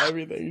 like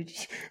everything.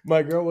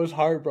 My girl was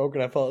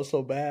heartbroken. I felt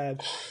so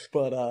bad,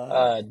 but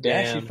yeah, she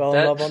damn. fell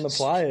in love on the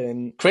playa,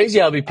 and Crazy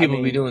how people I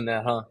mean, be doing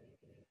that, huh?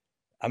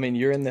 I mean,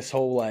 you're in this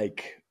whole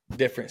like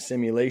different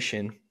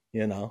simulation,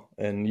 you know,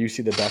 and you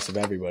see the best of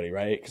everybody,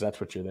 right? Because that's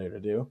what you're there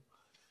to do.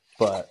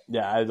 But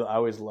yeah, I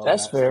always love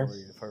That's that fair.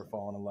 story of her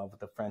falling in love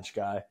with the French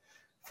guy.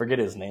 Forget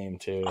his name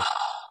too.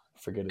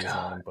 Forget his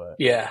name, but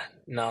Yeah,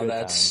 no, good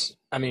that's. times.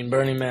 I mean,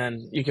 Burning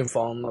Man, you can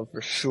fall in love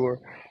for sure,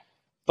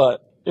 but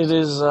it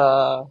is.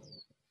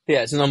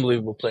 It's an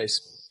unbelievable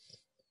place.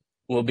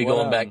 We'll be What,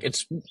 going back.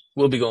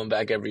 We'll be going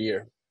back every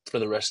year for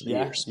the rest of the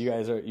Yeah, years. you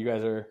guys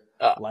are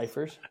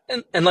lifers.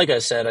 And like I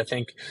said, I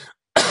think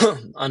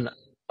on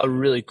a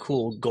really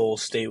cool goal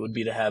state would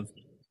be to have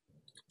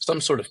some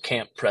sort of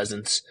camp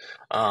presence,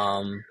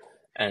 and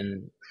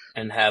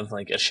have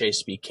like a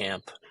Shakespeare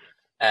camp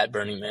at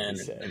Burning Man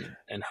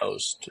and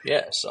host.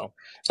 Yeah, so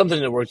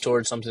something to work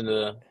towards, something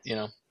to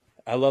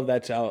I love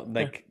that.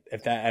 Like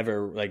if that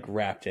ever like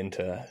wrapped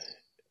into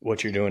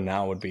what you're doing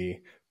now, would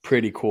be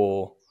pretty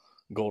cool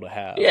goal to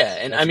have. Yeah,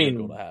 and That's I a good mean,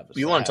 goal to have, is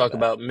you to want to have talk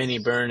that. about mini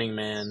Burning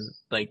Man,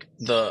 like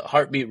the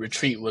Heartbeat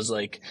Retreat was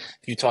like,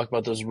 if you talk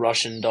about those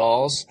Russian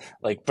dolls,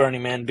 like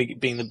Burning Man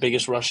being the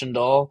biggest Russian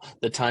doll,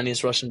 the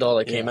tiniest Russian doll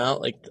that came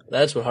out, like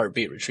that's what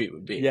Heartbeat Retreat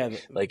would be. Yeah.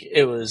 Like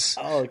it was,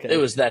 okay. it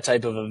was that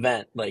type of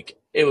event. Like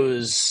it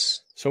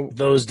was So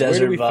those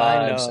desert where do we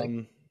vibes.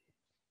 find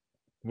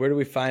where do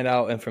we find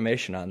out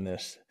information on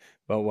this?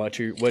 About what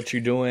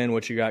you're doing,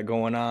 what you got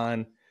going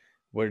on?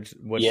 What's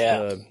Yeah.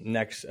 the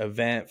next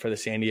event for the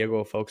San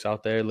Diego folks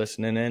out there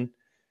listening in?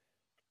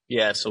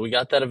 Yeah, so we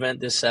got that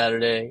event this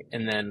Saturday,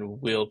 and then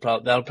that'll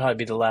probably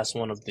be the last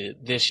one of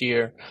this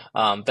year.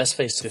 Best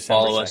place to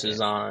December follow us 2nd.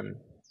 is on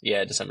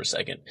December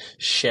 2nd.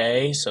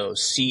 Shay, so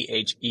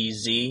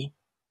CHEZ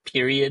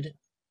period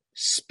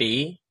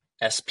SPEE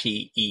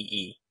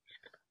SPEE.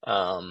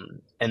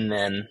 And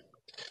then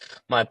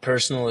my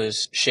personal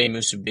is Shay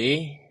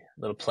Musubi,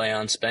 little play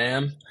on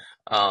spam.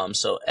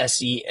 So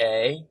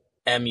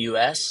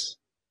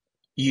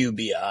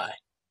SEAMUSUBI.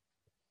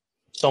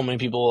 So many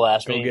people will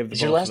ask Go me, give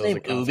is your both of last those name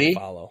accounts a Ubi?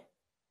 follow.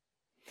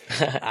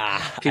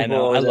 I People know. I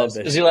always love ask,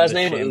 this. is your last The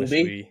name Seamus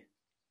Ubi? we.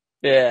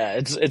 Yeah,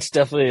 it's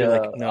definitely You're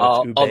like,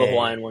 no, it's all the Ube.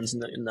 Hawaiian ones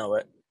know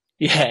it.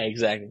 Yeah,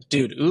 exactly.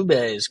 Dude, ube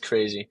is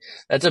crazy.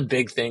 That's a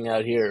big thing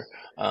out here.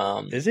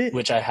 Is it?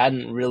 Which I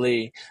hadn't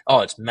really. Oh,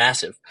 it's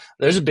massive.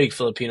 There's a big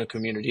Filipino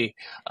community,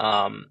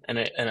 and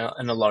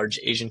a large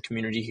Asian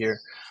community here,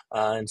 in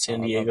Oh, San I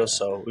love Diego. that.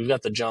 So we've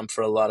got the jump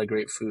for a lot of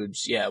great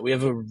foods. Yeah, we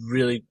have a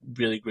really,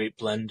 really great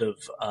blend of,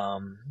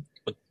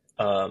 with,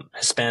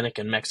 Hispanic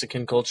and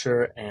Mexican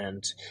culture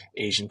and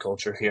Asian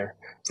culture here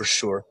for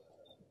sure.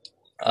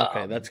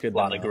 Okay, that's good A to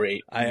lot of know.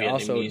 great I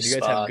also, Vietnamese do you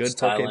guys have spots, good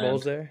poke Thailand.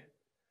 bowls there?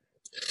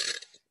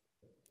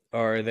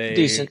 Or are they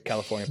Decent,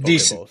 California poke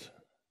decent. bowls?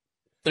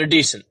 They're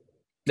decent.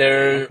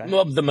 Okay.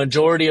 The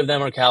majority of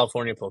them are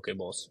California poke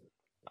bowls.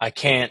 I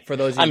can't. For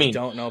those of I you who mean,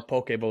 don't know,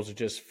 poke bowls are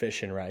just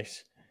fish and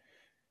rice.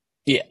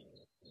 yeah,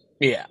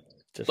 yeah.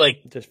 Just Like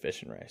just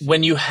fish and rice.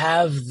 when you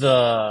have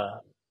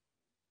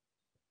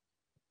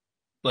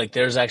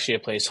there's actually a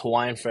place,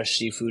 Hawaiian Fresh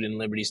Seafood in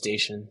Liberty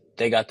Station.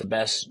 They got the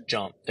best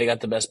jump. They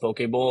got the best poke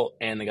bowl,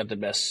 and they got the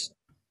best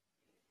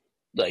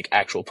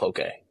actual poke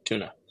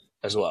tuna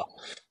as well.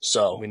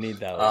 So We need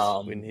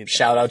those. We need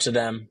shout those. out to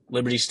them,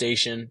 Liberty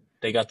Station.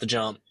 They got the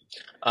jump.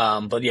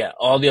 But yeah,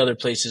 all the other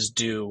places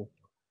do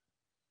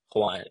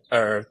Hawaiian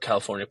or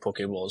California poke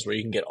bowls where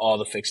you can get all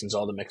the fixins,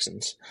 all the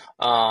mixins.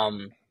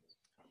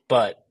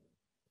 But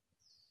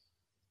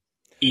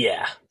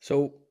yeah,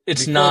 So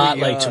it's before not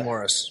we like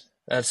tomorrow's.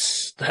 yeah,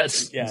 It's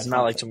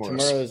not like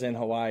tomorrow's. tomorrow's in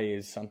Hawaii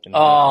is something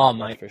Oh different,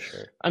 my! that's for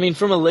sure. I mean,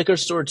 from a liquor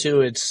store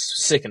too, it's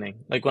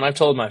sickening. Like when I've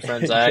told my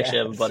friends, I actually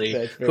have a Yes, buddy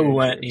that's who very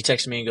went. true. He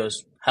texted me and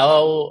goes,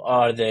 "How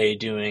are they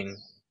doing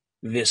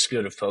this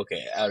good of poke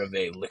out of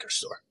a liquor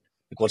store?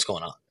 Like, what's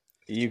going on?"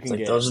 You It's can like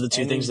get those are the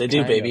two things any they do,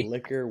 kind of baby.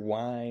 liquor,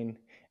 wine,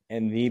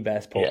 and the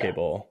best poke Yeah,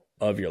 bowl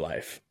of your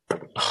life.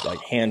 Like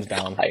hands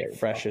down, tired, bro.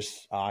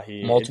 freshest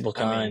ahi. Multiple I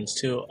mean,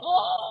 kinds too.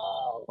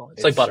 Oh,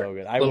 it's like it's butter, so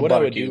good. little What I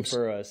butter would do cubes.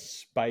 for a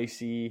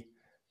spicy,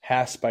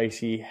 half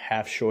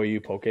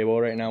shoyu poke bowl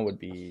right now would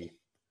be,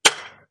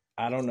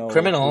 I don't know who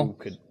Criminal.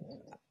 could.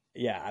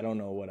 Yeah, I don't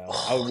know what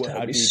else. Oh, that I'd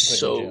would be be put in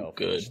so jail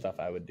for the good. stuff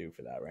I would do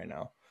for that right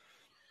now.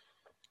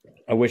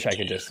 I wish I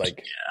could just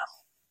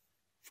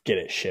get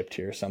it shipped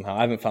here somehow.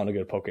 I haven't found a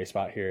good poke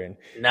spot here in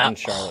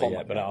Charlotte Oh my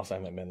yet, but I god. also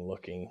haven't been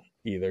looking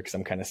either because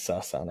I'm kind of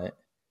sus on it.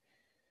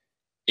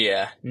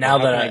 Yeah. But Now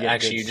how that can I get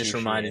actually good you just sushi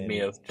reminded me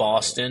in of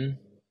Charlotte?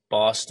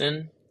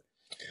 Boston.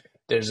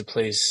 There's a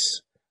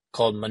place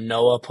called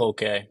Manoa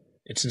Poke.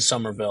 It's in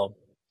Somerville,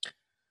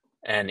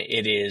 and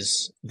it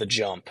is the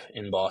jump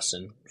in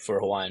Boston for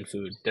Hawaiian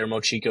food. Their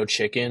mochiko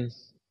chicken,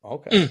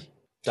 Okay.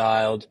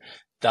 dialed,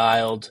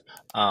 dialed.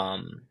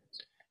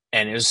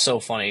 And it was so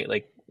funny.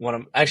 Like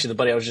actually the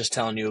buddy I was just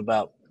telling you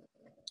about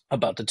the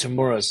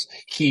Tamuras,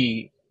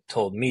 he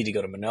told me to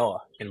go to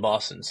Manoa in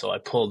Boston. So I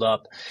pulled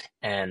up,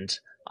 and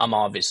I'm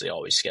obviously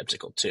always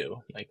skeptical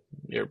too. Like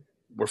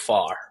we're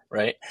far,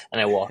 right?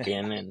 And I walk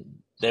in, and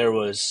there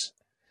was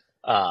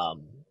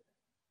um,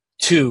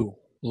 two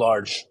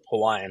large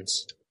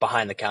Hawaiians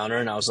behind the counter,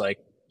 and I was like,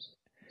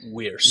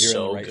 "We are You're in the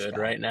so right good spot.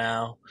 right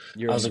now."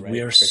 You're I in was the like,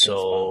 "We right are freaking spot.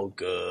 so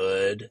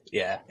good."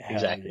 Yeah, Hell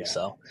exactly. yeah.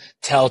 So, I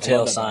telltale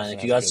love that sign.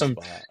 Boston has a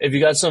good spot. If you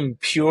got some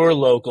pure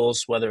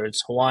locals, whether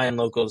it's Hawaiian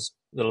locals,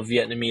 little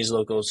Vietnamese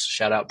locals,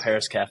 shout out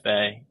Paris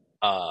Cafe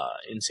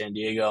in San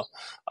Diego.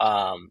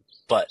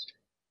 But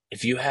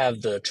if you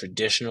have the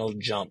traditional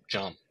jump,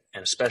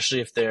 and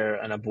especially if they're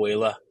an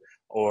abuela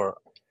or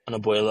an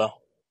abuelo,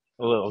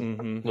 a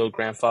Mm-hmm. little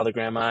grandfather,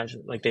 grandma,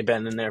 like they've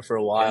been in there for a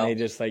And while. they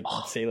just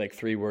Oh, say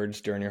 3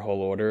 words during your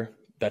whole order.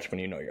 That's when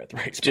you know you're at the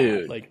right spot.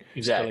 dude, They're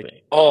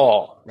exactly.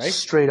 Oh, right?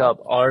 straight up.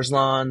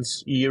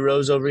 Arslan's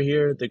Euros over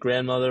here, the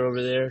grandmother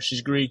over there,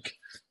 she's Greek.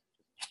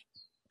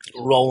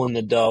 Rolling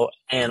the dough,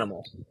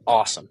 animal.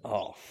 Awesome.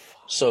 Oh,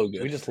 So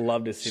good. we just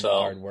love to see the So,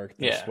 hard work,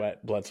 the yeah.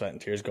 blood, sweat,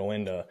 and tears go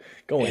into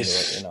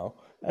it. You know,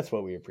 that's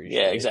what we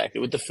appreciate. Yeah, exactly.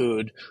 With the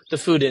food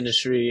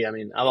industry, I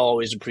mean, I'll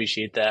always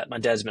appreciate that. My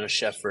dad's been a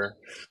chef for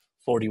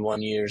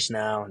 41 years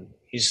now, and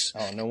he's Oh,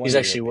 no wonder he's you're a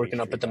actually working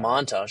up pastry at the guy.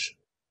 Montage.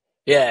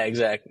 Yeah,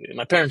 exactly.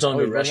 My parents owned Oh,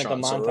 a he's working at the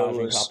restaurant, so it Montage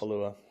in was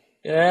Kapalua.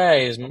 yeah,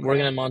 he's Okay,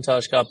 working at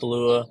Montage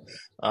Kapalua.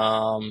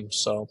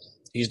 So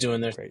he's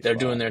doing great they're spot.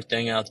 doing their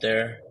thing out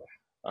there.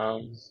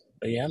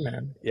 But yeah,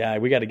 man. Yeah,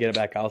 we got to get it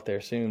back out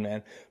there soon,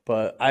 man.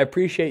 But I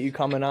appreciate you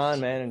coming on,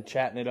 man, and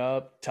chatting it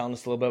up, telling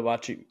us a little bit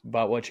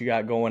about what you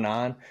got going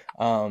on.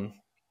 Um,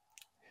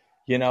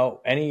 Of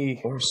any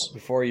course.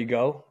 before you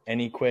go,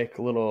 any quick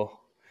little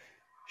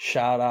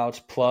shout outs,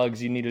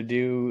 plugs you need to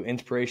do,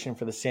 inspiration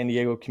for the San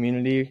Diego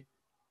community?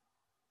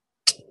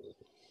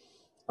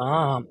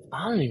 I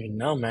don't even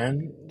know,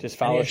 man. Just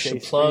Any follow extra Shay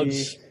Spee.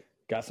 plugs?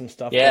 Got some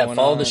stuff Yeah, going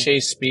follow the on.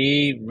 Chase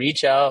Speed.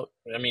 Reach out.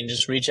 I mean,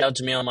 just reach out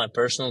to me on my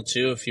personal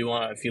too if you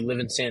want. If you live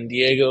in San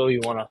Diego, you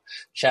want to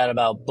chat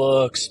about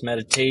books,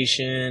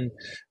 meditation,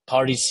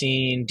 party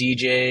scene,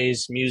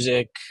 DJs,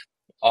 music,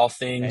 all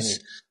things,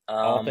 Any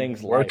all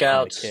things life from the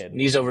workouts, kid.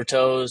 knees over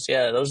toes.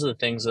 Yeah, those are the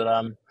things that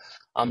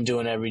I'm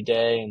doing every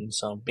day. And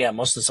so, yeah,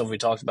 most of the stuff we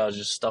talked about is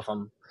just stuff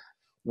I'm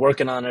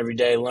working on every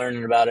day,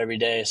 learning about every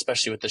day,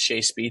 especially with the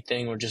Shea Speed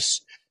thing. We're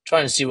just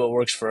trying to see what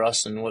works for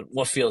us and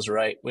what feels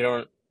right.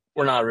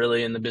 We're not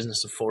really in the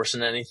business of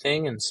forcing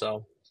anything. And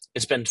so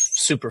it's been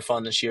super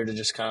fun this year to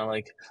just kind of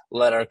like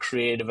let our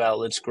creative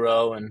outlets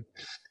grow and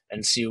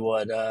see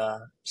what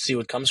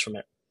comes from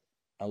it.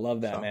 I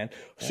love that, So, man.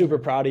 yeah, Super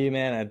man. proud of you,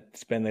 man.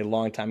 It's been a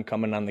long time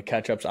coming on the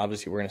catch ups.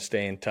 Obviously, we're going to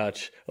stay in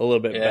touch a little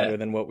bit Yeah, better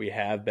than what we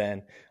have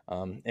been.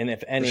 And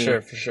if for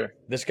sure, any, for sure.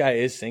 this guy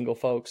is single,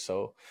 folks.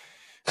 So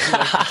if you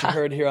like what you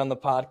heard here on the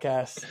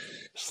podcast,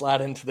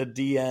 slide into the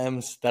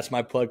DMs. That's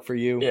my plug for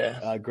you.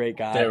 Yeah, Great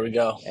guy. there we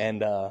go.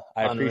 And I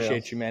Unreal.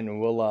 appreciate you, man. And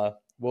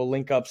we'll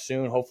link up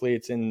soon. Hopefully,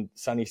 it's in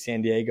sunny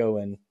San Diego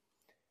and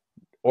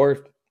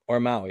or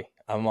Maui.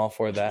 I'm all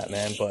for that,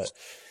 man. But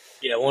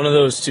Yeah, one of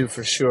those two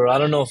for sure. I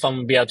don't know if I'm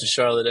gonna be out to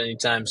Charlotte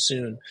anytime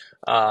soon.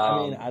 I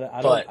mean,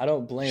 I But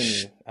don't blame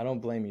you. I don't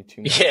blame you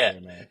too much yeah,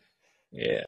 there, man. yeah.